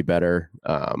does, maybe better.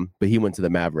 But he went to the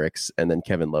Mavericks, and then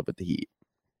Kevin Love with the Heat.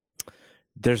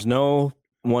 There's no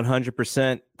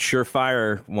 100%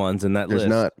 surefire ones in that list. There's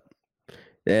not.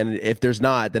 And if there's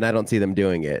not, then I don't see them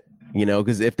doing it.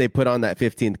 Because if they put on that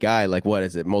 15th guy, like what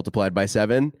is it multiplied by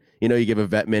 7? You give a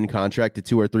vet min contract to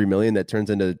 $2 or $3 million that turns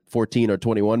into 14 or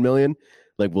 21 million.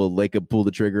 Like, will Lacob pull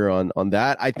the trigger on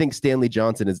that? I think Stanley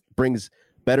Johnson brings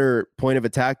better point of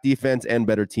attack defense and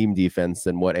better team defense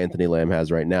than what Anthony Lamb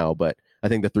has right now. But I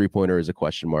think the 3-pointer is a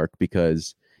question mark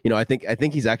because, I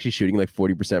think he's actually shooting like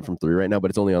 40% from 3 right now,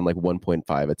 but it's only on like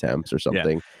 1.5 attempts or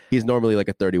something. Yeah. He's normally like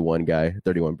a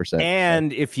 31%.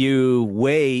 And if you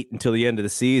wait until the end of the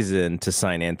season to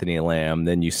sign Anthony Lamb,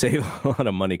 then you save a lot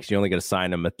of money because you only got to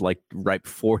sign him at like right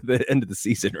before the end of the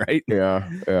season, right? Yeah.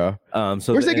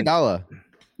 So where's Iguodala?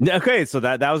 Okay, so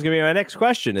that was gonna be my next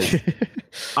question. Is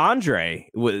Andre?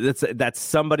 That's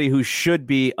somebody who should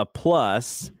be a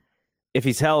plus if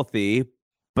he's healthy,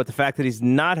 but the fact that he's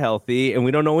not healthy and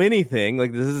we don't know anything,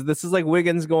 like this is like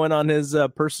Wiggins going on his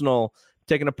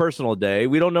taking a personal day.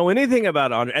 We don't know anything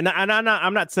about Andre, and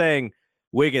I'm not saying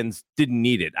Wiggins didn't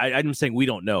need it. I'm saying we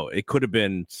don't know. It could have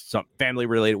been some family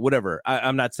related, whatever.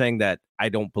 I'm not saying that I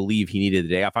don't believe he needed the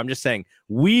day off. I'm just saying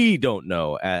we don't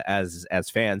know as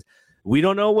fans. We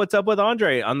don't know what's up with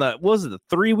Andre. What was it,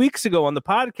 3 weeks ago on the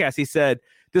podcast, he said,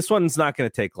 this one's not going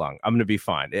to take long. I'm going to be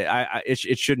fine.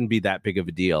 It shouldn't be that big of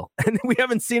a deal. And we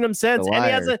haven't seen him since.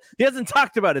 And he hasn't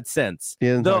talked about it since.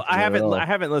 Though I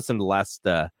haven't listened to the last,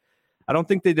 I don't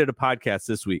think they did a podcast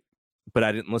this week, but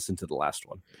I didn't listen to the last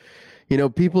one.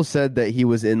 People said that he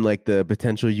was in like the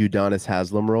potential Udonis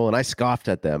Haslem role, and I scoffed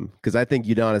at them because I think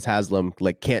Udonis Haslem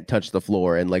like can't touch the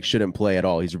floor and like shouldn't play at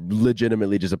all. He's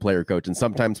legitimately just a player coach and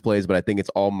sometimes plays, but I think it's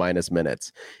all minus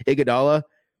minutes. Iguodala,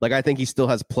 like I think he still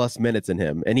has plus minutes in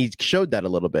him, and he showed that a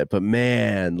little bit. But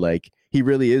man, like he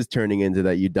really is turning into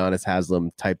that Udonis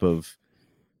Haslem type of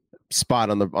spot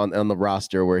on the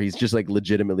roster where he's just like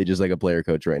legitimately just like a player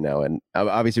coach right now. And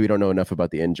obviously we don't know enough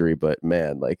about the injury, but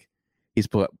man, like. He's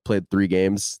played 3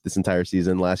 games this entire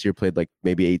season. Last year played like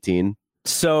maybe 18.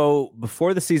 So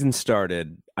before the season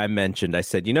started, I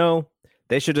said,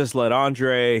 they should just let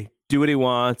Andre do what he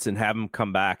wants and have him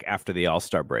come back after the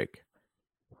All-Star break.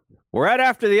 We're right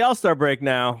after the All-Star break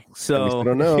now. So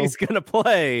he's going to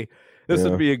play. This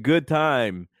would be a good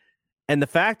time. And the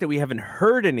fact that we haven't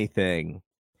heard anything,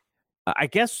 I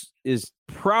guess is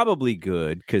probably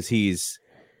good because he's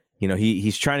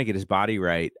trying to get his body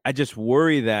right. I just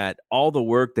worry that all the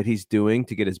work that he's doing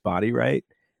to get his body right,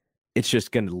 it's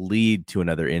just going to lead to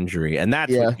another injury. And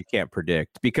that's what you can't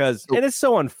predict because it is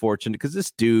so unfortunate because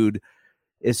this dude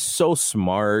is so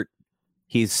smart.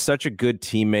 He's such a good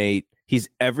teammate. He's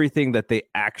everything that they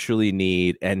actually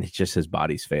need. And it's just his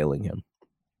body's failing him.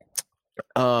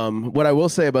 What I will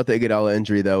say about the Iguodala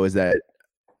injury, though, is that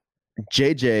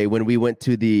JJ, when we went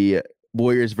to the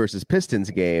Warriors versus Pistons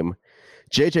game,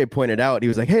 JJ pointed out, he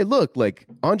was like, hey, look, like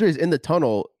Andre's in the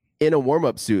tunnel in a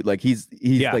warm-up suit. Like he's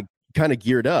like kind of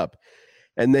geared up.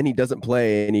 And then he doesn't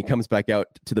play and he comes back out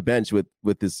to the bench with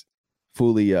this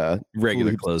fully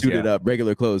regular clothes, suited up,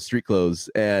 regular clothes, street clothes.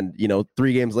 And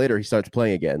 3 games later, he starts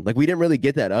playing again. Like we didn't really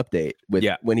get that update with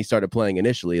when he started playing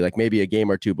initially, like maybe a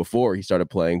game or 2 before he started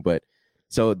playing. But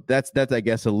so that's, I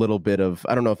guess, a little bit of,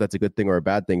 I don't know if that's a good thing or a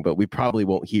bad thing, but we probably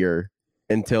won't hear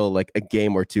until like a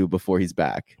game or 2 before he's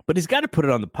back. But he's got to put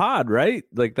it on the pod, right?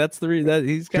 Like that's the reason that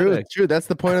he's got true. That's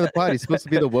the point of the pod. He's supposed to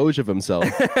be the Woj of himself.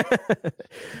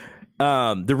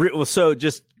 So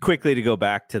just quickly to go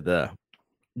back to the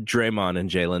Draymond and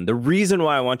Jalen, the reason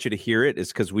why I want you to hear it is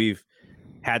because we've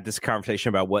had this conversation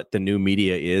about what the new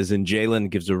media is, and Jalen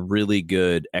gives a really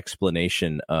good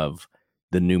explanation of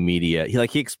the new media.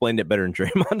 He explained it better than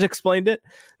Draymond explained it.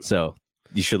 So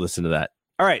you should listen to that.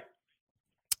 All right.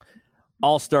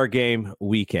 All-Star game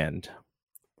weekend.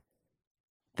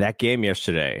 That game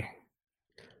yesterday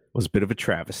was a bit of a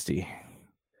travesty.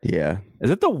 Yeah. Is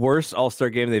it the worst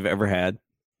All-Star game they've ever had?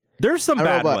 There's some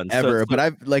bad ones. But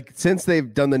I've like since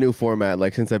they've done the new format,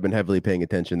 like since I've been heavily paying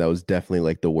attention, that was definitely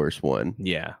like the worst one.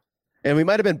 Yeah. And we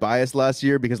might have been biased last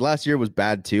year because last year was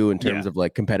bad too in terms of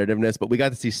like competitiveness, but we got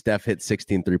to see Steph hit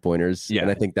 16 3-pointers. Yeah. And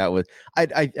I think that was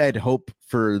I'd hope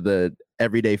for the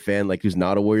everyday fan, like who's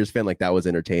not a Warriors fan, like that was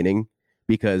entertaining.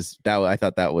 Because I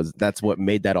thought that's what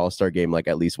made that All-Star game like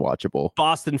at least watchable.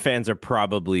 Boston fans are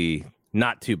probably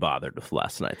not too bothered with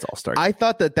last night's All-Star game. I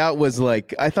thought that was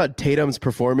like, I thought Tatum's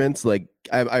performance, like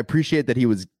I appreciate that he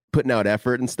was putting out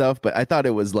effort and stuff, but I thought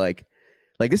it was like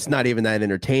this is not even that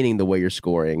entertaining the way you're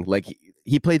scoring. Like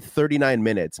he played 39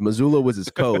 minutes. Mazzulla was his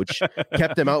coach,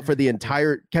 kept him in for the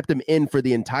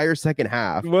entire second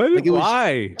half. What?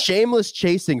 Why? Shameless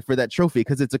chasing for that trophy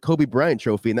because it's a Kobe Bryant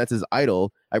trophy and that's his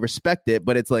idol. I respect it,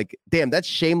 but it's like, damn, that's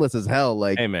shameless as hell.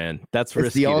 Like, hey man, that's risky.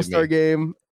 It's the All-Star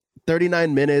game,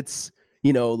 39 minutes.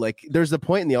 you know, like there's a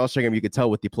point in the All-Star game you could tell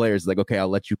with the players, like, okay, I'll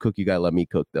let you cook. You gotta let me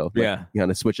cook though. Like, Yeah. you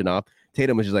kind of switching off.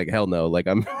 Tatum was just like, hell no. Like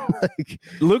I'm like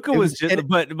Luka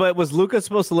but was Luka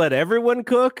supposed to let everyone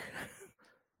cook?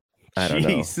 I don't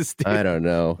Jesus, know. dude. I don't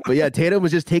know. But yeah, Tatum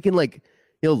was just taking like,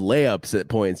 you know, layups at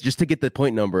points just to get the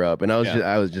point number up. And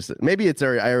I was just maybe it's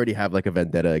already, I already have like a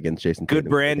vendetta against Jason Tatum. Good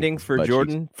branding for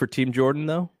Jordan, for Team Jordan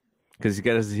though. Because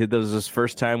that was his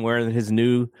first time wearing his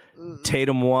new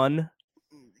Tatum 1.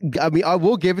 I mean, I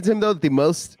will give it to him though. The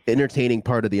most entertaining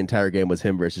part of the entire game was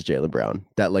him versus Jaylen Brown.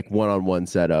 That like one-on-one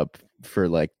setup for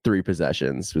like 3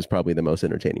 possessions was probably the most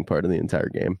entertaining part of the entire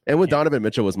game. And when Donovan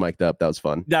Mitchell was mic'd up, that was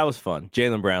fun. That was fun.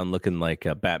 Jaylen Brown looking like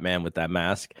a Batman with that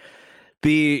mask.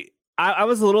 I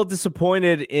was a little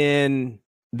disappointed in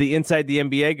the Inside the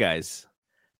NBA guys.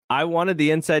 I wanted the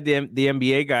Inside the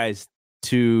NBA guys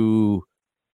to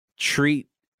treat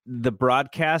the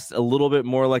broadcast a little bit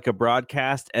more like a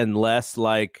broadcast and less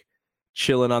like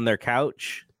chilling on their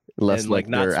couch. Less like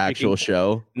their actual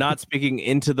show. Not speaking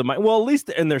into the mic. Well, at least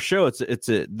in their show,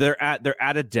 they're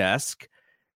at a desk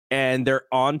and they're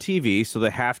on TV, so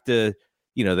they have to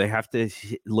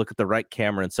look at the right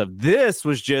camera and stuff. This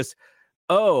was just,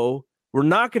 we're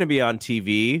not going to be on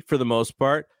TV for the most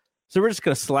part, so we're just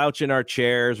going to slouch in our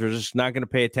chairs. We're just not going to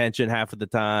pay attention half of the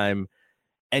time.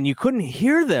 And you couldn't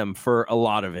hear them for a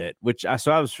lot of it, which I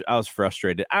was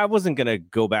frustrated. I wasn't going to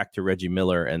go back to Reggie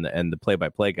Miller and the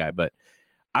play-by-play guy, but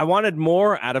I wanted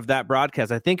more out of that broadcast.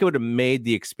 I think it would have made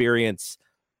the experience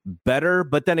better.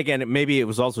 But then again, maybe it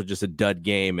was also just a dud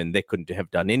game and they couldn't have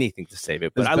done anything to save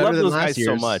it. But I love those guys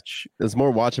so much. It was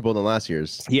more watchable than last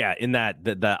year's. Yeah, in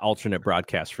that alternate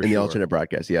broadcast for sure. In the alternate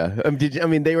broadcast, yeah.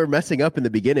 They were messing up in the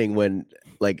beginning when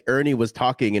like Ernie was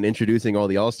talking and introducing all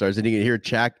the All-Stars, and you could hear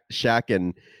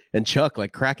Shaq and Chuck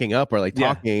like cracking up or like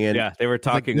talking. And they were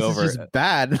talking like, over. This is just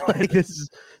bad. Like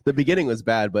the beginning was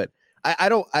bad, but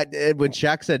when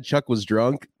Shaq said Chuck was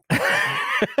drunk,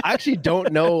 I actually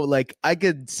don't know. Like, I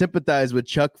could sympathize with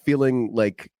Chuck feeling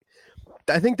like,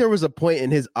 I think there was a point in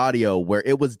his audio where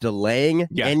it was delaying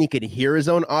and he could hear his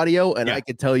own audio. And I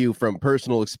could tell you from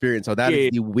personal experience how that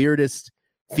is the weirdest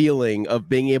feeling of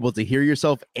being able to hear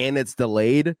yourself and it's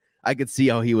delayed. I could see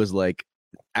how he was like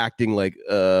acting like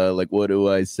what do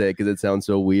I say? Because it sounds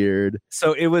so weird.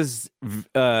 So it was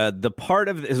the part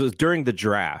of it was during the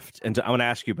draft, and I want to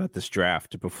ask you about this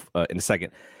draft in a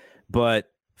second. But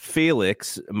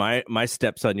Felix, my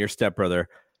stepson, your stepbrother,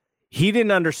 he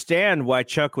didn't understand why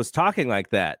Chuck was talking like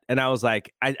that, and I was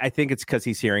like, I think it's because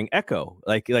he's hearing echo.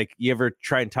 Like you ever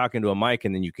try and talk into a mic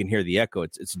and then you can hear the echo?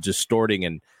 It's distorting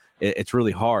and it's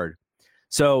really hard.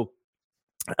 So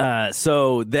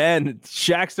then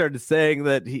Shaq started saying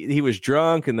that he was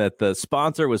drunk and that the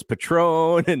sponsor was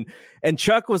Patron, and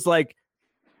Chuck was like,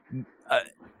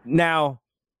 now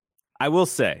I will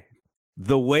say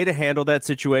the way to handle that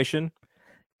situation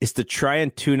is to try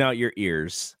and tune out your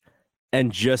ears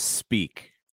and just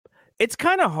speak. It's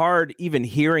kind of hard even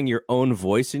hearing your own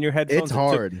voice in your headphones. It's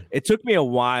hard. It took me a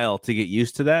while to get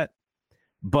used to that,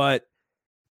 but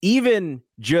even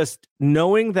just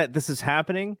knowing that this is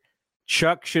happening,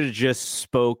 Chuck should have just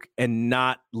spoke and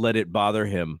not let it bother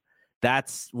him.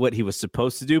 That's what he was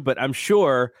supposed to do. But I'm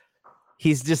sure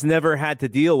he's just never had to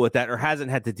deal with that or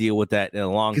hasn't had to deal with that in a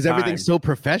long time. Because everything's so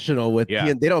professional with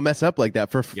they don't mess up like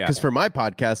that. Because for my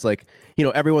podcast, like, you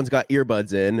know, everyone's got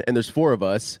earbuds in and there's 4 of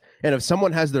us. And if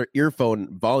someone has their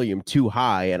earphone volume too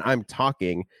high and I'm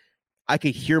talking, I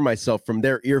could hear myself from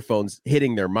their earphones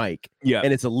hitting their mic. Yeah.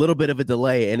 And it's a little bit of a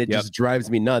delay and it just drives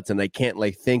me nuts and I can't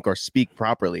like think or speak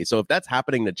properly. So if that's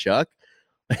happening to Chuck,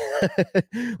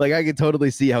 like I could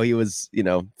totally see how he was, you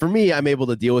know, for me, I'm able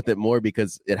to deal with it more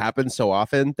because it happens so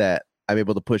often that I'm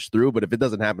able to push through. But if it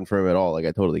doesn't happen for him at all, like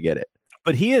I totally get it.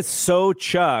 But he is so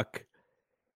Chuck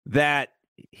that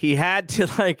he had to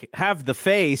like have the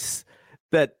face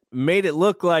that made it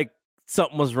look like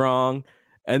something was wrong.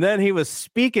 And then he was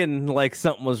speaking like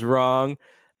something was wrong.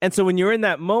 And so when you're in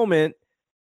that moment,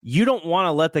 you don't want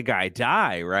to let the guy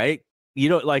die, right? You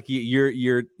don't like you're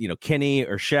you know, Kenny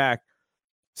or Shaq.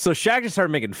 So Shaq just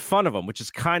started making fun of him, which is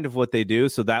kind of what they do.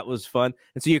 So that was fun.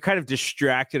 And so you're kind of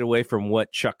distracted away from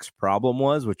what Chuck's problem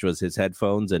was, which was his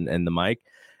headphones and the mic.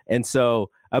 And so,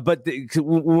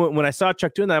 when I saw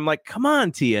Chuck doing that, I'm like, come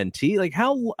on, TNT. Like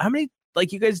how many,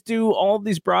 like you guys do all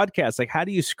these broadcasts. Like, how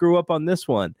do you screw up on this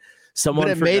one? But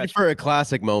it made for a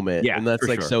classic moment. Yeah, and that's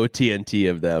like so TNT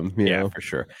of them. You know? For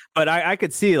sure. But I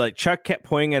could see like Chuck kept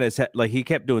pointing at his head, like he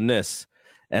kept doing this.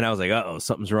 And I was like, uh-oh,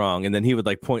 something's wrong. And then he would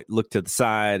like look to the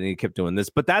side and he kept doing this.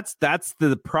 But that's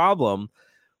the problem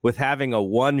with having a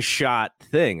one shot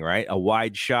thing, right? A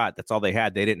wide shot. That's all they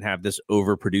had. They didn't have this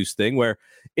overproduced thing where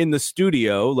in the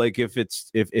studio, like if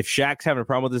Shaq's having a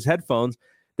problem with his headphones,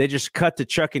 they just cut to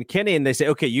Chuck and Kenny and they say,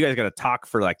 okay, you guys got to talk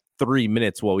for like 3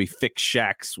 minutes while we fix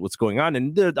Shaq's what's going on.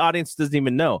 And the audience doesn't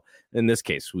even know. In this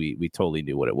case, we totally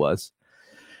knew what it was.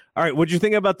 All right. What'd you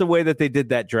think about the way that they did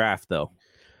that draft, though?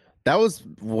 That was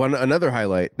another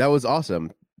highlight. That was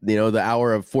awesome. You know, the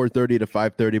hour of 4:30 to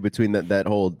 5:30 between that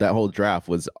whole draft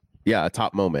was, a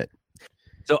top moment.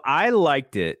 So I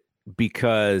liked it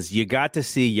because you got to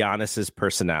see Giannis's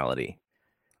personality.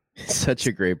 Such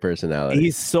a great personality.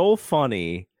 He's so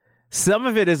funny. Some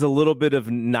of it is a little bit of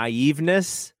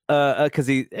naiveness because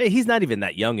he's not even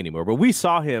that young anymore. But we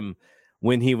saw him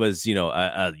when he was,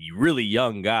 a really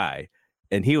young guy,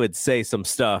 and he would say some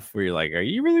stuff where you're like, "Are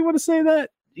you really want to say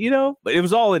that?" But it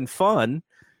was all in fun.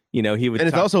 He would, and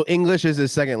it's also English is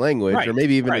his second language, right, or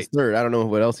maybe even his third. I don't know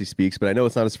what else he speaks, but I know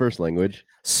it's not his first language.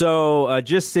 So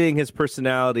just seeing his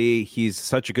personality, he's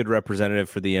such a good representative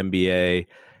for the NBA.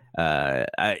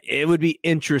 It would be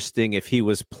interesting if he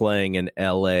was playing in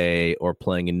LA or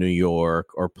playing in New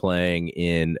York or playing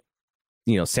in,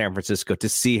 San Francisco to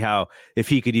see if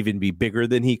he could even be bigger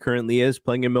than he currently is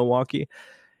playing in Milwaukee.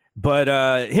 But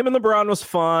him and LeBron was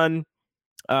fun.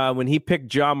 When he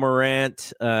picked Ja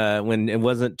Morant, when it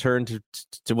wasn't time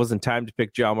to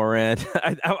pick Ja Morant,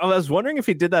 I was wondering if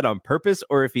he did that on purpose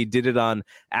or if he did it on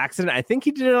accident. I think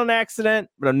he did it on accident,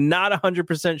 but I'm not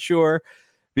 100% sure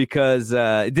because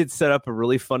it did set up a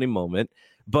really funny moment.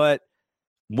 But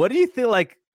what do you feel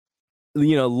like?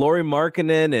 Lauri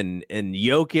Markkanen and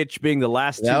Jokic being the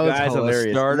last two guys on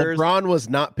the starters. LeBron was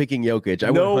not picking Jokic.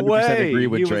 I would 100% agree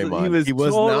with Draymond. He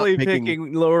was totally not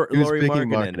picking Lauri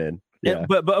Markkanen. Yeah.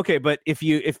 But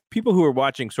if people who were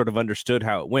watching sort of understood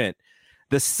how it went,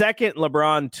 the second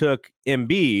LeBron took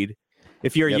Embiid,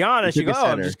 if you're Giannis, you go,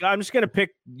 I'm just going to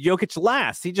pick Jokic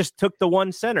last. He just took the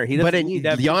one center. He doesn't need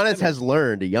that. Giannis has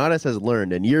learned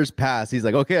in years past. He's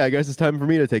like, okay, I guess it's time for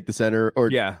me to take the center. Or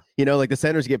like the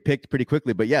centers get picked pretty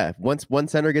quickly. But once one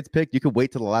center gets picked, you could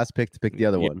wait till the last pick to pick the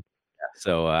other one. Yeah.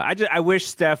 So I wish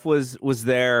Steph was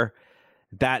there.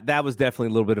 That was definitely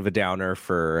a little bit of a downer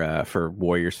for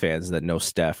Warriors fans that know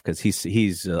Steph because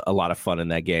he's a lot of fun in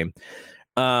that game.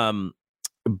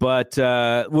 But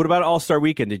what about All-Star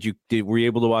Weekend? Were you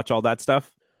able to watch all that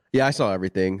stuff? Yeah, I saw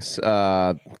everything.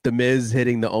 The Miz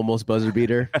hitting the almost buzzer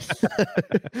beater.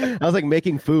 I was like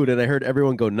making food and I heard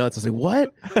everyone go nuts. I was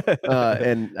like, what?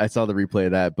 And I saw the replay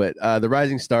of that. But the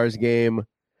Rising Stars game.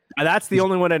 That's the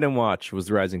only one I didn't watch was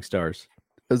the Rising Stars.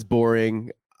 It was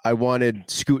boring. I wanted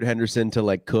Scoot Henderson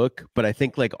to cook, but I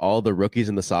think all the rookies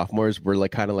and the sophomores were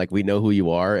kind of we know who you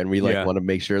are, and we want to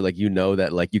make sure that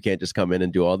you can't just come in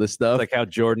and do all this stuff. Like how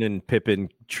Jordan and Pippen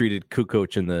treated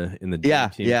Kukoc in the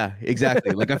team. Yeah,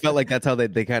 exactly. I felt like that's how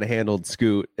they kind of handled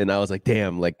Scoot, and I was like,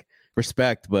 damn,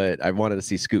 respect, but I wanted to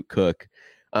see Scoot cook.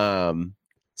 So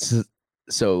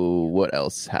what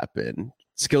else happened?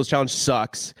 Skills challenge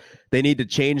sucks. They need to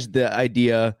change the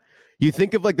idea. You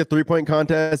think of the 3-point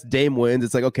contest, Dame wins.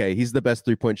 It's okay, he's the best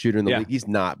 3-point shooter in the league. He's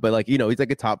not, but he's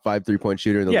a top 5 3-point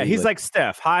shooter in the league. Yeah, he's like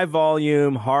Steph, high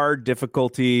volume, hard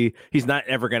difficulty. He's not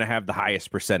ever going to have the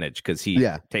highest percentage because he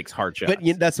takes hard shots.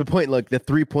 But that's the point. The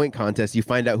 3-point contest, you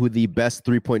find out who the best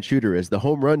 3-point shooter is. The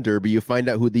home run derby, you find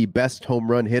out who the best home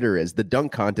run hitter is. The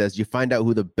dunk contest, you find out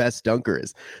who the best dunker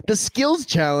is. The skills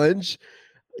challenge.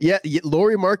 Yeah,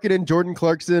 Lauri Markkanen, Jordan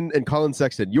Clarkson, and Colin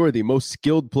Sexton. You are the most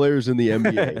skilled players in the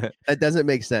NBA. That doesn't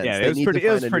make sense. Yeah, it was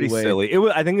pretty silly.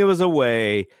 I think it was a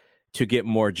way to get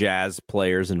more Jazz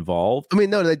players involved. I mean,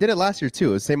 no, they did it last year too.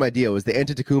 It was the same idea. It was the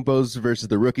Antetokounmpos versus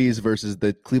the rookies versus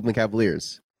the Cleveland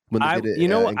Cavaliers. When they did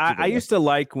it, I used to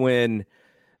like when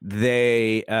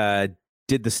they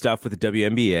did the stuff with the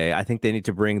WNBA. I think they need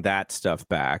to bring that stuff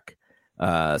back.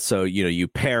 So you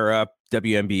pair up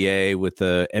WNBA with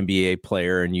the NBA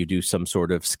player and you do some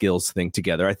sort of skills thing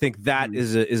together. I think that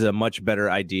is a much better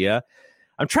idea.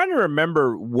 I'm trying to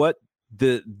remember what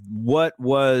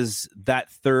was that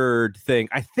third thing.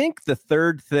 I think the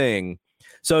third thing.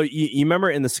 So you remember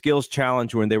in the skills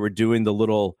challenge when they were doing the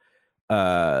little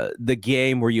the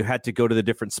game where you had to go to the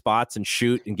different spots and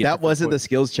shoot and get that wasn't the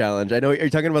skills challenge. I know you're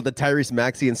talking about the Tyrese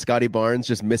Maxey and Scotty Barnes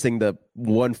just missing the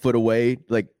 1 foot away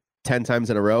 10 times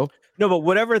in a row. No, but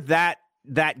whatever that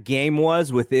game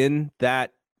was within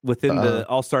the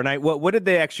All-Star night, what did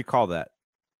they actually call that?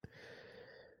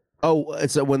 Oh,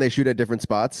 it's when they shoot at different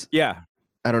spots. Yeah,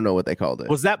 I don't know what they called it.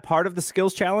 Was that part of the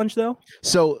skills challenge though?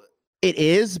 So It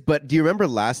is, but do you remember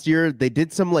last year they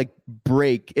did some like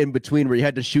break in between where you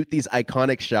had to shoot these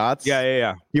iconic shots?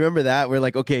 Yeah. You remember that? Where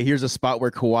like, okay, here's a spot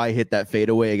where Kawhi hit that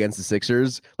fadeaway against the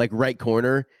Sixers, like right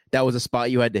corner. That was a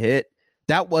spot you had to hit.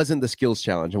 That wasn't the skills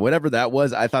challenge, and whatever that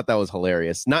was, I thought that was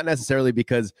hilarious. Not necessarily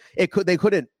because they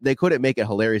couldn't make it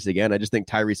hilarious again. I just think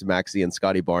Tyrese Maxey and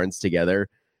Scotty Barnes together,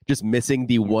 just missing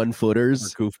the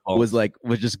 1-footers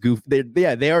was just goof.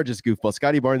 They are just goofballs.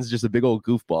 Scotty Barnes is just a big old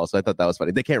goofball. So I thought that was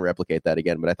funny. They can't replicate that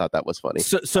again, but I thought that was funny.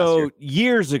 So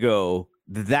years ago,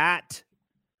 that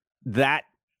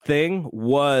thing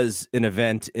was an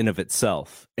event in of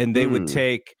itself, and they would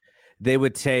take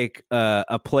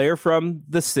a player from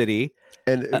the city.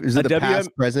 And is it the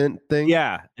past present thing?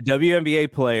 Yeah, a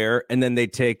WNBA player, and then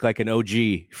they'd take like an OG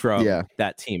from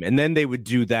that team, and then they would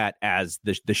do that as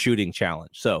the shooting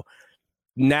challenge. So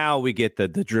now we get the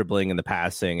dribbling and the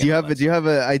passing. Do you have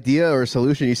an idea or a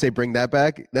solution? You say bring that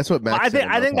back. That's what Max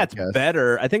I think that's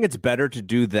better. I think it's better to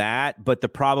do that. But the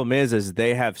problem is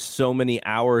they have so many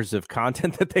hours of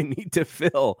content that they need to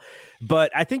fill.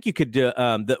 But I think you could do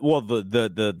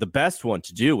the best one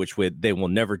to do, which they will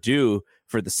never do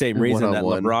for the same reason that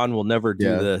LeBron will never do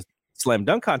the slam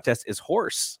dunk contest, is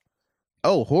horse.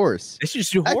 Oh, horse! They should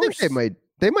just do horse. I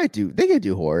think they could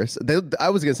do horse. I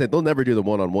was gonna say they'll never do the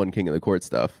one-on-one king of the court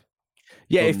stuff.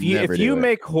 Yeah, if you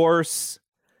make horse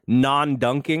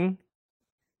non-dunking,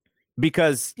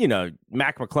 because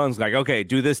Mac McClung's like, okay,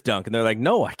 do this dunk, and they're like,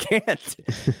 no, I can't.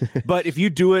 But if you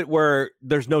do it where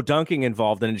there's no dunking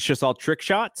involved and it's just all trick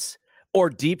shots or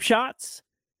deep shots,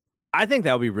 I think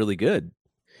that would be really good.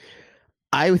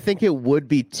 I think it would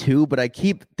be too, but I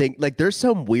keep thinking like there's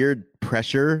some weird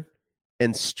pressure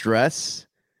and stress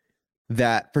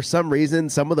that for some reason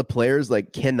some of the players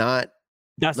like cannot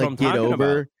get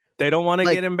over. About. They don't want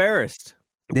to get embarrassed.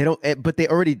 They don't, but they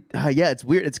already. It's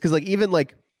weird. It's because like even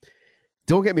like,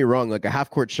 don't get me wrong, like a half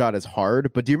court shot is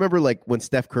hard. But do you remember like when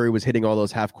Steph Curry was hitting all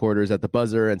those half quarters at the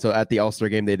buzzer? And so at the All-Star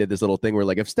game, they did this little thing where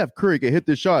like if Steph Curry could hit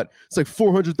this shot, it's like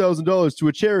 $400,000 to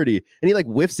a charity, and he like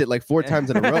whiffs it like 4 times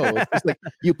in a row. It's just like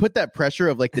you put that pressure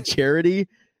of like the charity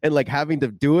and like having to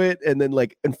do it, and then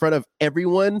like in front of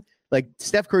everyone. Like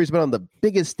Steph Curry's been on the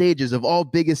biggest stages of all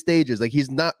biggest stages. Like he's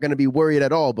not going to be worried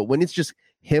at all. But when it's just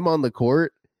him on the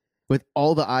court with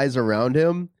all the eyes around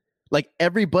him, like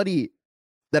everybody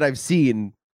that I've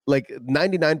seen, like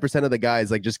 99% of the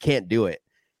guys like just can't do it.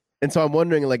 And so I'm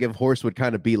wondering like if horse would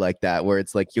kind of be like that, where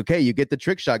it's like, okay, you get the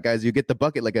trick shot, guys, you get the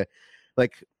bucket, like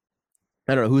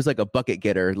I don't know who's like a bucket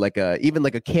getter, like even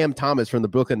like a Cam Thomas from the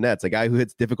Brooklyn Nets, a guy who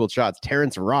hits difficult shots.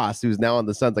 Terrence Ross, who's now on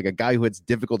the Suns, like a guy who hits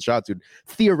difficult shots, who'd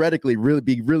theoretically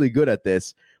be really good at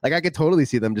this. Like I could totally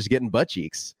see them just getting butt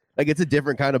cheeks. Like it's a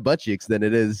different kind of butt cheeks than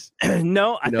it is.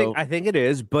 No, I think it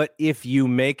is. But if you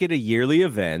make it a yearly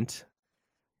event,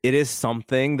 it is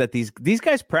something that these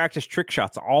guys practice trick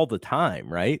shots all the time,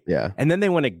 right? Yeah. And then they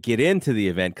want to get into the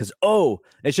event because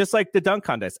it's just like the dunk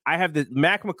contest.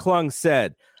 Mac McClung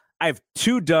said, I have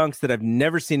 2 dunks that I've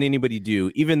never seen anybody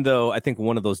do, even though I think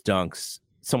one of those dunks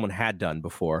someone had done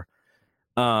before.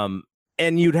 And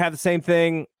you'd have the same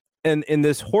thing in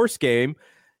this horse game.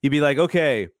 You'd be like,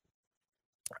 okay,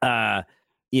 bounce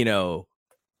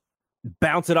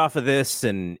it off of this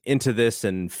and into this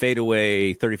and fade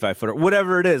away 35-footer,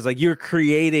 whatever it is. Like you're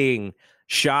creating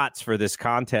shots for this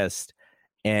contest.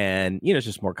 And it's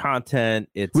just more content.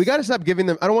 We got to stop giving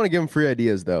them. I don't want to give them free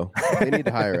ideas though. They need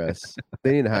to hire us.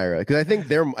 They need to hire us because I think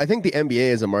the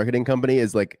NBA as a marketing company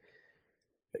is like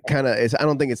kind of. I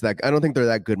don't think they're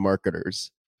that good marketers.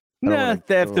 Nah,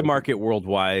 they have to market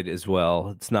worldwide as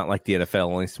well. It's not like the NFL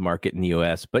only has to market in the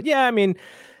US. But yeah, I mean,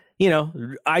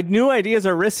 new ideas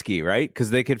are risky, right?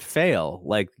 Because they could fail.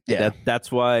 Like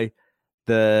that's why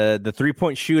the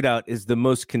 3-point shootout is the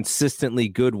most consistently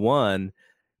good one.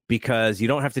 Because you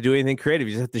don't have to do anything creative,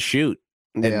 you just have to shoot.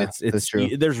 And it's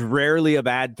true. There's rarely a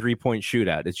bad 3-point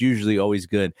shootout. It's usually always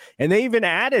good. And they even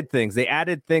added things. They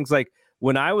added things like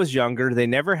when I was younger, they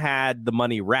never had the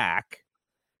money rack.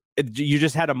 You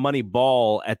just had a money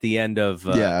ball at the end of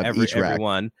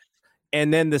everyone.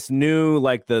 And then this new,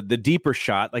 like the deeper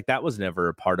shot, like that was never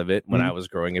a part of it when I was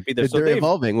growing up either. So they're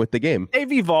evolving with the game.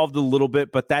 They've evolved a little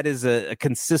bit, but that is a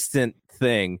consistent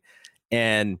thing.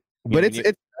 And but it's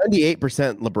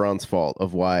 98% LeBron's fault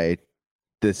of why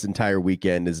this entire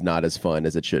weekend is not as fun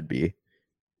as it should be.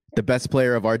 The best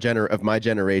player of my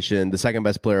generation, the second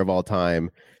best player of all time,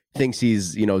 thinks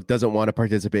he's, doesn't want to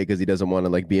participate because he doesn't want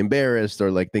to like be embarrassed or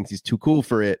like thinks he's too cool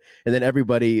for it. And then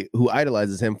everybody who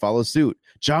idolizes him follows suit.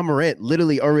 Ja Morant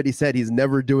literally already said he's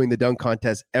never doing the dunk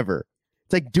contest ever.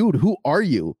 It's like, dude, who are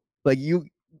you? Like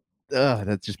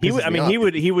that just He would, pisses I me mean,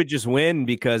 off. he would just win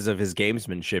because of his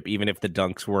gamesmanship, even if the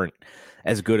dunks weren't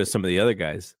as good as some of the other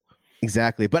guys.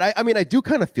 Exactly. But I mean, I do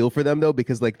kind of feel for them though,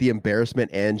 because like the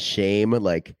embarrassment and shame,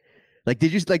 like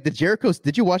did you like the Jericho?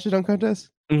 Did you watch the dunk contest?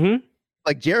 Mm-hmm.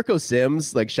 Like Jericho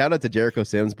Sims, like shout out to Jericho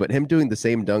Sims, but him doing the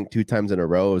same dunk 2 times in a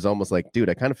row is almost like, dude,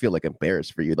 I kind of feel like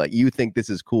embarrassed for you. Like you think this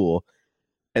is cool,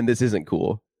 and this isn't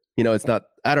cool. You know, it's not.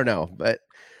 I don't know, but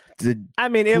I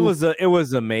mean, it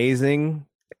was amazing,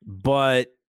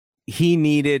 but he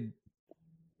needed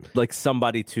like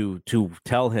somebody to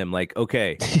tell him, like,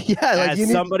 okay, yeah, like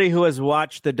as somebody who has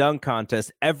watched the dunk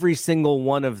contest, every single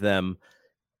one of them,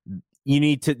 you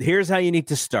need to. Here's how you need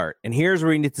to start, and here's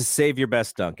where you need to save your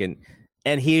best dunk.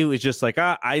 And he was just like,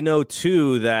 I know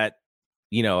too that,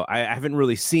 you know, I haven't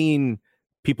really seen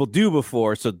people do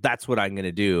before, so that's what I'm going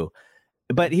to do.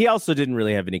 But he also didn't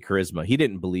really have any charisma. He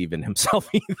didn't believe in himself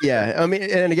either. Yeah, I mean,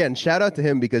 and again, shout out to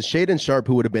him because Shaden Sharp,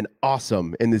 who would have been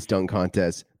awesome in this dunk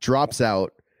contest, drops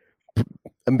out.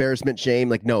 Embarrassment, shame.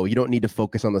 Like, no, you don't need to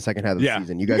focus on the second half of the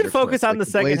season. You guys can focus on the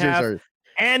second half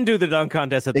and do the dunk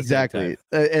contest at the same time.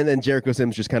 And then Jericho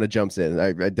Sims just kind of jumps in.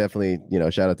 I definitely, you know,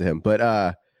 shout out to him.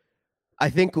 But I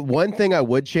think one thing I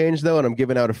would change though, and I'm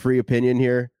giving out a free opinion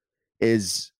here,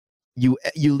 is you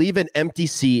leave an empty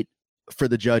seat for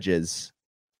the judges,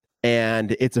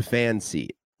 and it's a fan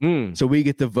seat. So we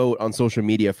get to vote on social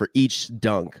media for each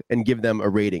dunk and give them a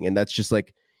rating, and that's just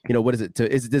like, you know, what is it?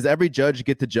 Does every judge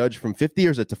get to judge from 50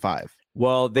 or is it to 5?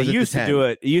 Well, they used to do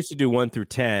it. It used to do 1 through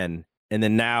 10, and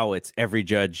then now it's every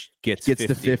judge gets 50.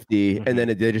 To 50, and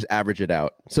then they just average it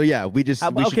out. So yeah,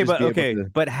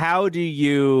 but how do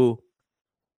you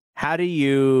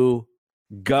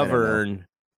govern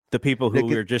the people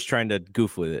who are just trying to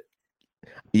goof with it?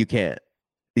 You can't.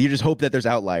 You just hope that there's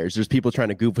outliers. There's people trying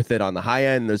to goof with it on the high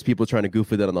end. There's people trying to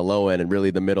goof with it on the low end. And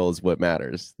really the middle is what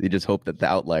matters. You just hope that the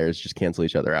outliers just cancel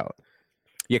each other out.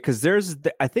 Yeah, because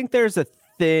I think there's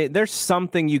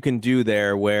something you can do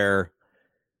there where,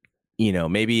 you know,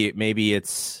 maybe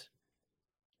it's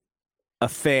a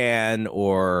fan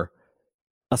or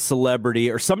a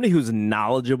celebrity or somebody who's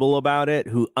knowledgeable about it,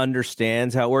 who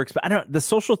understands how it works. But the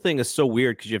social thing is so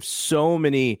weird because you have so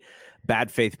many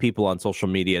bad faith people on social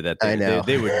media that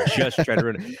they would just try to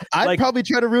ruin it. I'd probably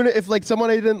try to ruin it if like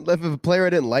if a player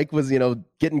I didn't like was, you know,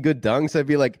 getting good dunks. I'd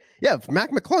be like, yeah, for Mac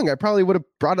McClung, I probably would have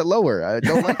brought it lower. I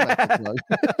don't like Mac McClung.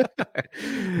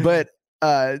 But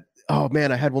oh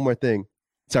man, I had one more thing.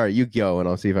 Sorry, you go and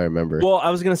I'll see if I remember. Well,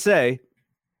 I was gonna say,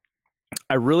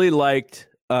 I really liked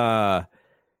Trey.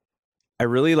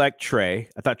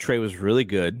 I thought Trey was really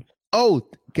good. Oh,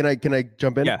 can I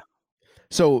jump in? Yeah.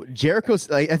 So Jericho's,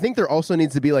 I think there also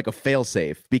needs to be like a fail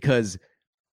safe, because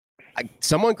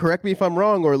someone correct me if I'm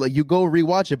wrong, or like you go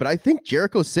rewatch it, but I think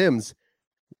Jericho Sims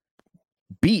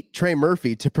beat Trey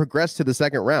Murphy to progress to the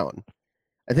second round.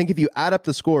 I think if you add up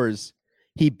the scores,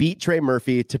 he beat Trey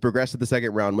Murphy to progress to the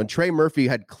second round when Trey Murphy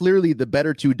had clearly the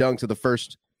better 2 dunks of the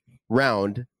first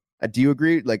round. Do you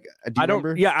agree? Like, do you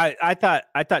remember? Yeah, I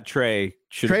thought Trey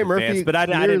should have advanced, Murphy, but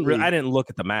I didn't look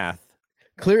at the math.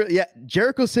 Clearly, yeah,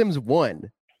 Jericho Sims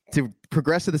won to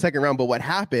progress to the second round, but what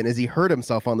happened is he hurt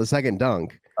himself on the second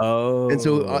dunk. Oh, and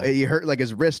so he hurt like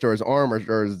his wrist or his arm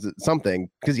or something,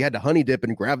 because he had to honey dip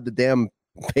and grab the damn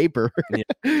paper.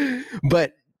 Yeah.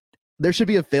 But there should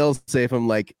be a fail safe. I'm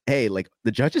like, hey, like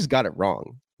the judges got it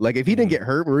wrong. Like if he didn't get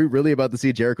hurt, were we really about to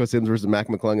see Jericho Sims versus Mac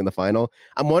McClung in the final?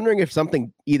 I'm wondering if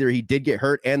something, either he did get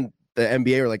hurt and the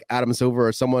NBA or like Adam Silver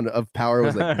or someone of power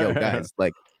was like, yo guys,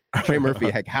 like Trey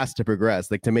Murphy has to progress,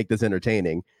 like to make this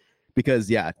entertaining. Because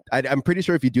yeah, I'm pretty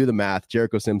sure if you do the math,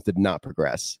 Jericho Sims did not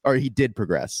progress, or he did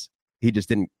progress. He just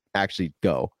didn't actually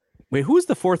go. Wait, who's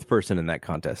the 4th person in that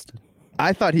contest?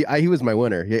 I thought he was my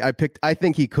winner. I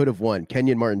think he could have won,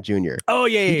 Kenyon Martin Jr. Oh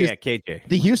yeah, KJ.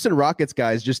 The Houston Rockets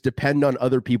guys just depend on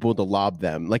other people to lob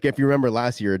them. Like if you remember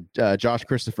last year, Josh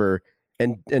Christopher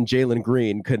and Jalen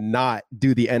Green could not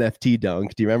do the NFT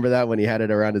dunk. Do you remember that when he had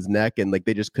it around his neck and like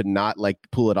they just could not like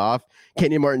pull it off?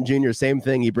 Kenyon Martin Jr., same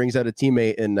thing. He brings out a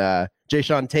teammate in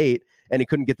Jayshawn Tate, and he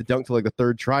couldn't get the dunk till like the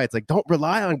 3rd try. It's like, don't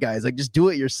rely on guys. Like just do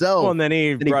it yourself. Well, and then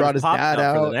he brought his dad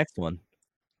out for the next one.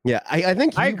 Yeah, I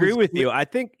think I agree with you. I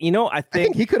think he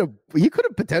could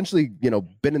have potentially, you know,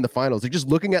 been in the finals. Like just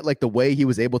looking at like the way he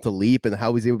was able to leap and how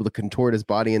he was able to contort his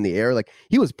body in the air, like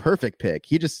he was perfect pick.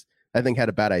 He just, I think, had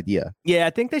a bad idea. Yeah,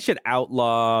 I think they should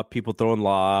outlaw people throwing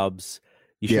lobs.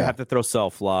 You should have to throw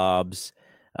self lobs.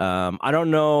 I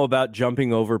don't know about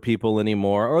jumping over people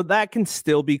anymore, or that can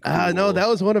still be cool. No, that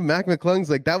was one of Mac McClung's.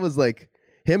 Like that was like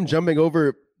him jumping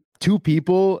over 2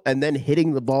 people and then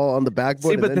hitting the ball on the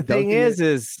backboard. See, but the thing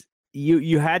is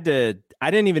you had to. I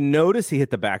didn't even notice he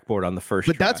hit the backboard on the first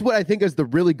But try. that's what I think is the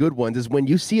really good ones is when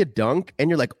you see a dunk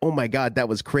and you're like, oh my God, that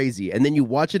was crazy. And then you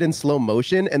watch it in slow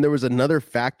motion and there was another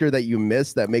factor that you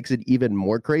missed that makes it even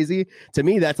more crazy. To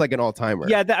me, that's like an all-timer.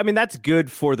 Yeah, I mean, that's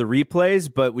good for the replays,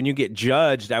 but when you get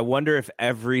judged, I wonder if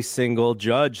every single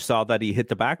judge saw that he hit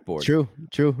the backboard. True.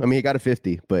 I mean, he got a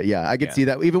 50, but yeah, I could see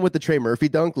that. Even with the Trey Murphy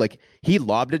dunk, like he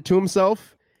lobbed it to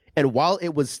himself. And while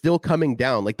it was still coming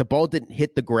down, like the ball didn't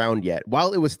hit the ground yet.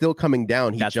 While it was still coming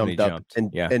down, he jumped up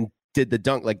and did the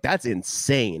dunk. Like that's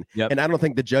insane. Yep. And I don't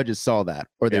think the judges saw that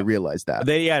or they realized that.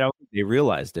 I don't think they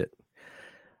realized it.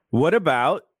 What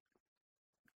about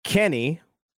Kenny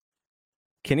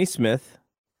Smith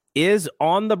is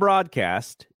on the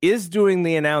broadcast, is doing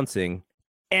the announcing,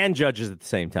 and judges at the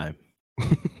same time?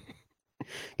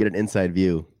 Get an inside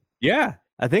view. Yeah,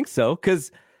 I think so.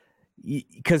 Because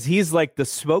he's like the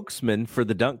spokesman for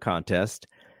the dunk contest,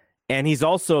 and he's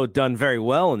also done very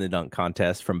well in the dunk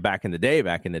contest from back in the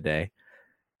day.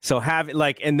 So having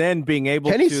and then being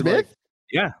able Kenny to Smith?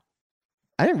 Yeah.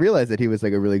 I didn't realize that he was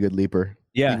like a really good leaper.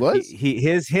 Yeah. He was?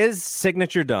 His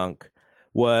signature dunk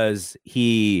was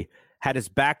he had his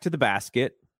back to the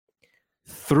basket,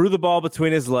 threw the ball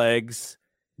between his legs,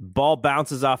 ball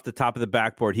bounces off the top of the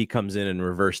backboard, he comes in and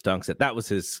reverse dunks it. That was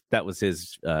his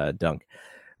dunk.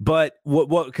 But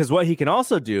what he can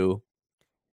also do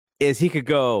is he could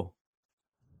go,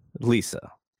 Lisa,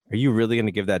 are you really going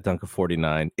to give that dunk a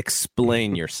 49?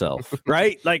 Explain yourself,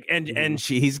 right? Like, and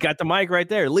he's got the mic right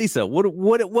there. Lisa,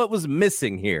 what was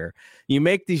missing here? You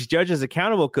make these judges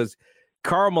accountable because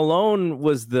Karl Malone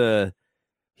was the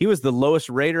lowest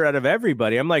rater out of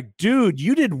everybody. I'm like, dude,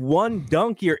 you did one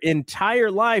dunk your entire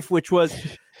life, which was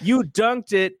you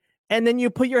dunked it and then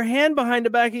you put your hand behind the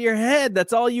back of your head.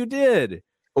 That's all you did.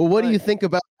 Well, what do you think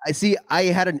about? I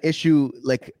had an issue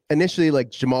like initially,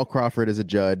 like Jamal Crawford is a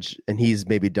judge and he's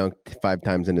maybe dunked 5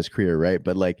 times in his career, right?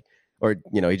 But like, or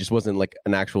he just wasn't like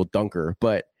an actual dunker.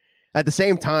 But at the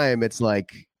same time, it's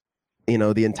like,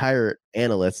 the entire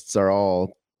analysts are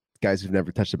all guys who've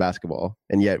never touched a basketball,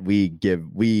 and yet we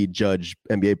judge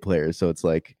NBA players. So it's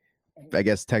like, I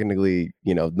guess technically,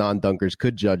 non-dunkers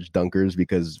could judge dunkers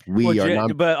because we are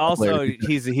not. But also,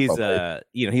 he's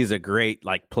a great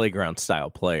like playground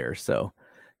style player. So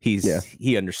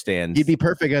he understands. He'd be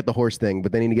perfect at the horse thing,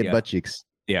 but then he'd get butt cheeks.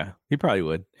 Yeah, he probably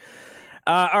would.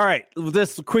 All right,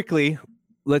 just quickly,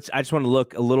 I just want to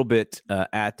look a little bit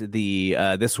at the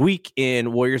this week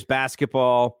in Warriors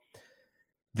basketball.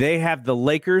 They have the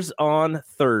Lakers on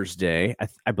Thursday.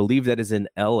 I believe that is in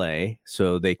LA.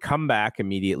 So they come back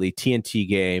immediately. TNT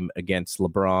game against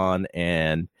LeBron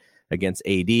and against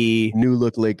AD. New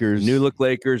look Lakers.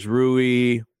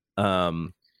 Rui.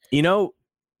 You know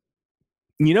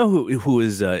who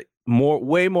is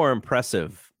way more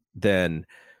impressive than,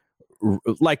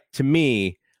 like, to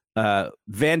me,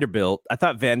 Vanderbilt. I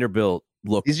thought Vanderbilt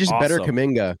looked. He's just awesome. better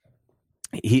Kuminga.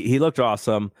 He looked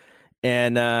awesome,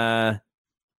 and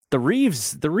the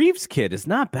Reeves kid is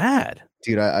not bad.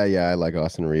 Dude, I like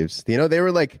Austin Reeves. They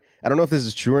were like, I don't know if this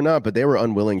is true or not, but they were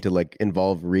unwilling to like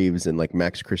involve Reeves and like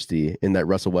Max Christie in that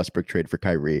Russell Westbrook trade for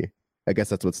Kyrie. I guess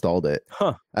that's what stalled it.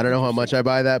 Huh. I don't know how much I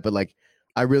buy that, but like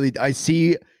I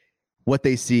see what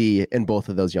they see in both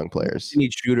of those young players. You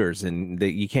need shooters, and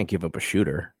you can't give up a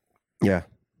shooter. Yeah,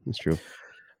 that's true.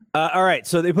 All right,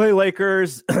 so they play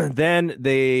Lakers, then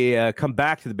they come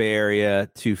back to the Bay Area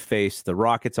to face the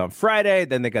Rockets on Friday.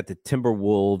 Then they got the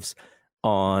Timberwolves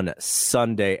on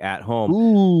Sunday at home.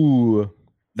 Ooh,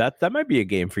 that might be a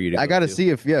game for you to. I got to see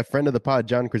if friend of the pod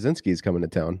John Krasinski is coming to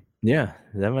town. Yeah,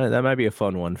 that might be a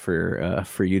fun one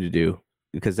for you to do,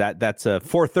 because that's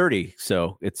 4:30,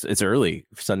 so it's early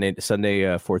Sunday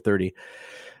 4:30.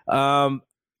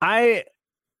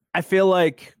 I feel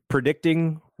like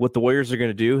predicting what the Warriors are going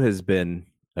to do has been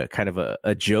kind of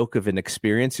a joke of an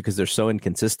experience because they're so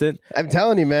inconsistent. I'm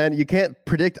telling you, man, you can't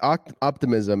predict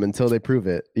optimism until they prove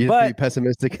it. You have to be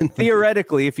pessimistic.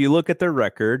 Theoretically, if you look at their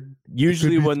record,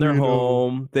 usually when they're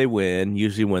home, they win.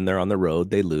 Usually when they're on the road,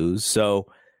 they lose. So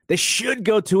they should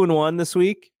go 2-1 this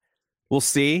week. We'll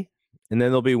see. And then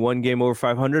there'll be one game over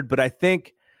 500. But I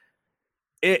think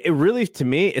it really, to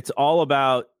me, it's all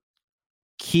about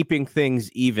keeping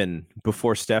things even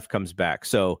before Steph comes back.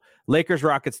 So Lakers,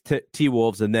 Rockets,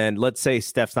 T-Wolves, and then let's say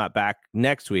Steph's not back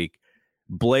next week.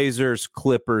 Blazers,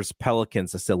 Clippers,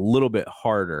 Pelicans. It's a little bit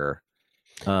harder.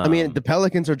 I mean, the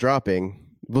Pelicans are dropping.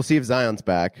 We'll see if Zion's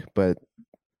back, but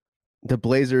the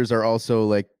Blazers are also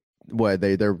like, what,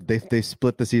 they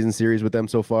split the season series with them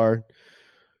so far.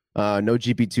 No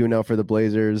GP2 now for the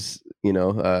Blazers.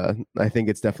 I think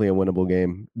it's definitely a winnable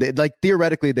game.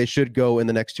 Theoretically, they should go in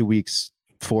the next 2 weeks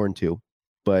 4-2,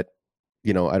 but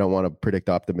I don't want to predict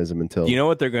optimism until You know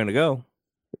what they're going to go?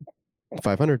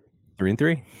 500.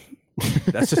 3-3.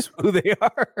 That's just who they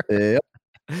are. Yep.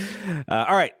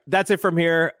 All right, that's it from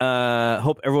here.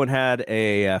 Hope everyone had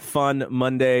a fun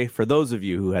Monday. For those of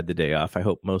you who had the day off, I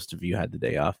hope most of you had the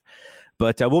day off.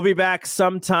 But we'll be back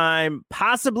sometime,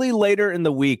 possibly later in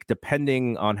the week,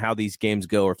 depending on how these games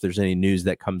go or if there's any news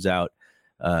that comes out.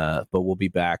 But we'll be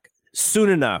back soon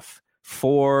enough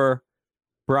for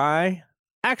Bry.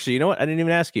 Actually, you know what? I didn't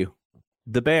even ask you.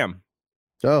 The BAM.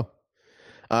 Oh,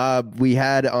 we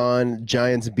had on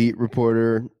Giants beat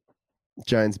writer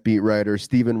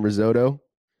Steven Risotto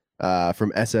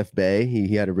from SF Bay.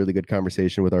 He had a really good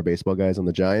conversation with our baseball guys on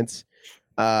the Giants.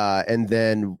 And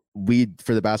then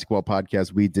for the basketball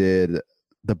podcast, we did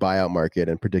the buyout market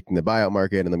and predicting the buyout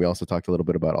market. And then we also talked a little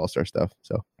bit about All-Star stuff.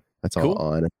 So that's all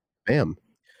on BAM.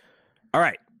 All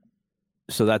right.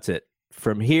 So that's it.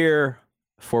 From here,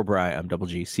 for Bry, I'm Double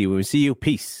G. See you when we see you.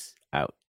 Peace.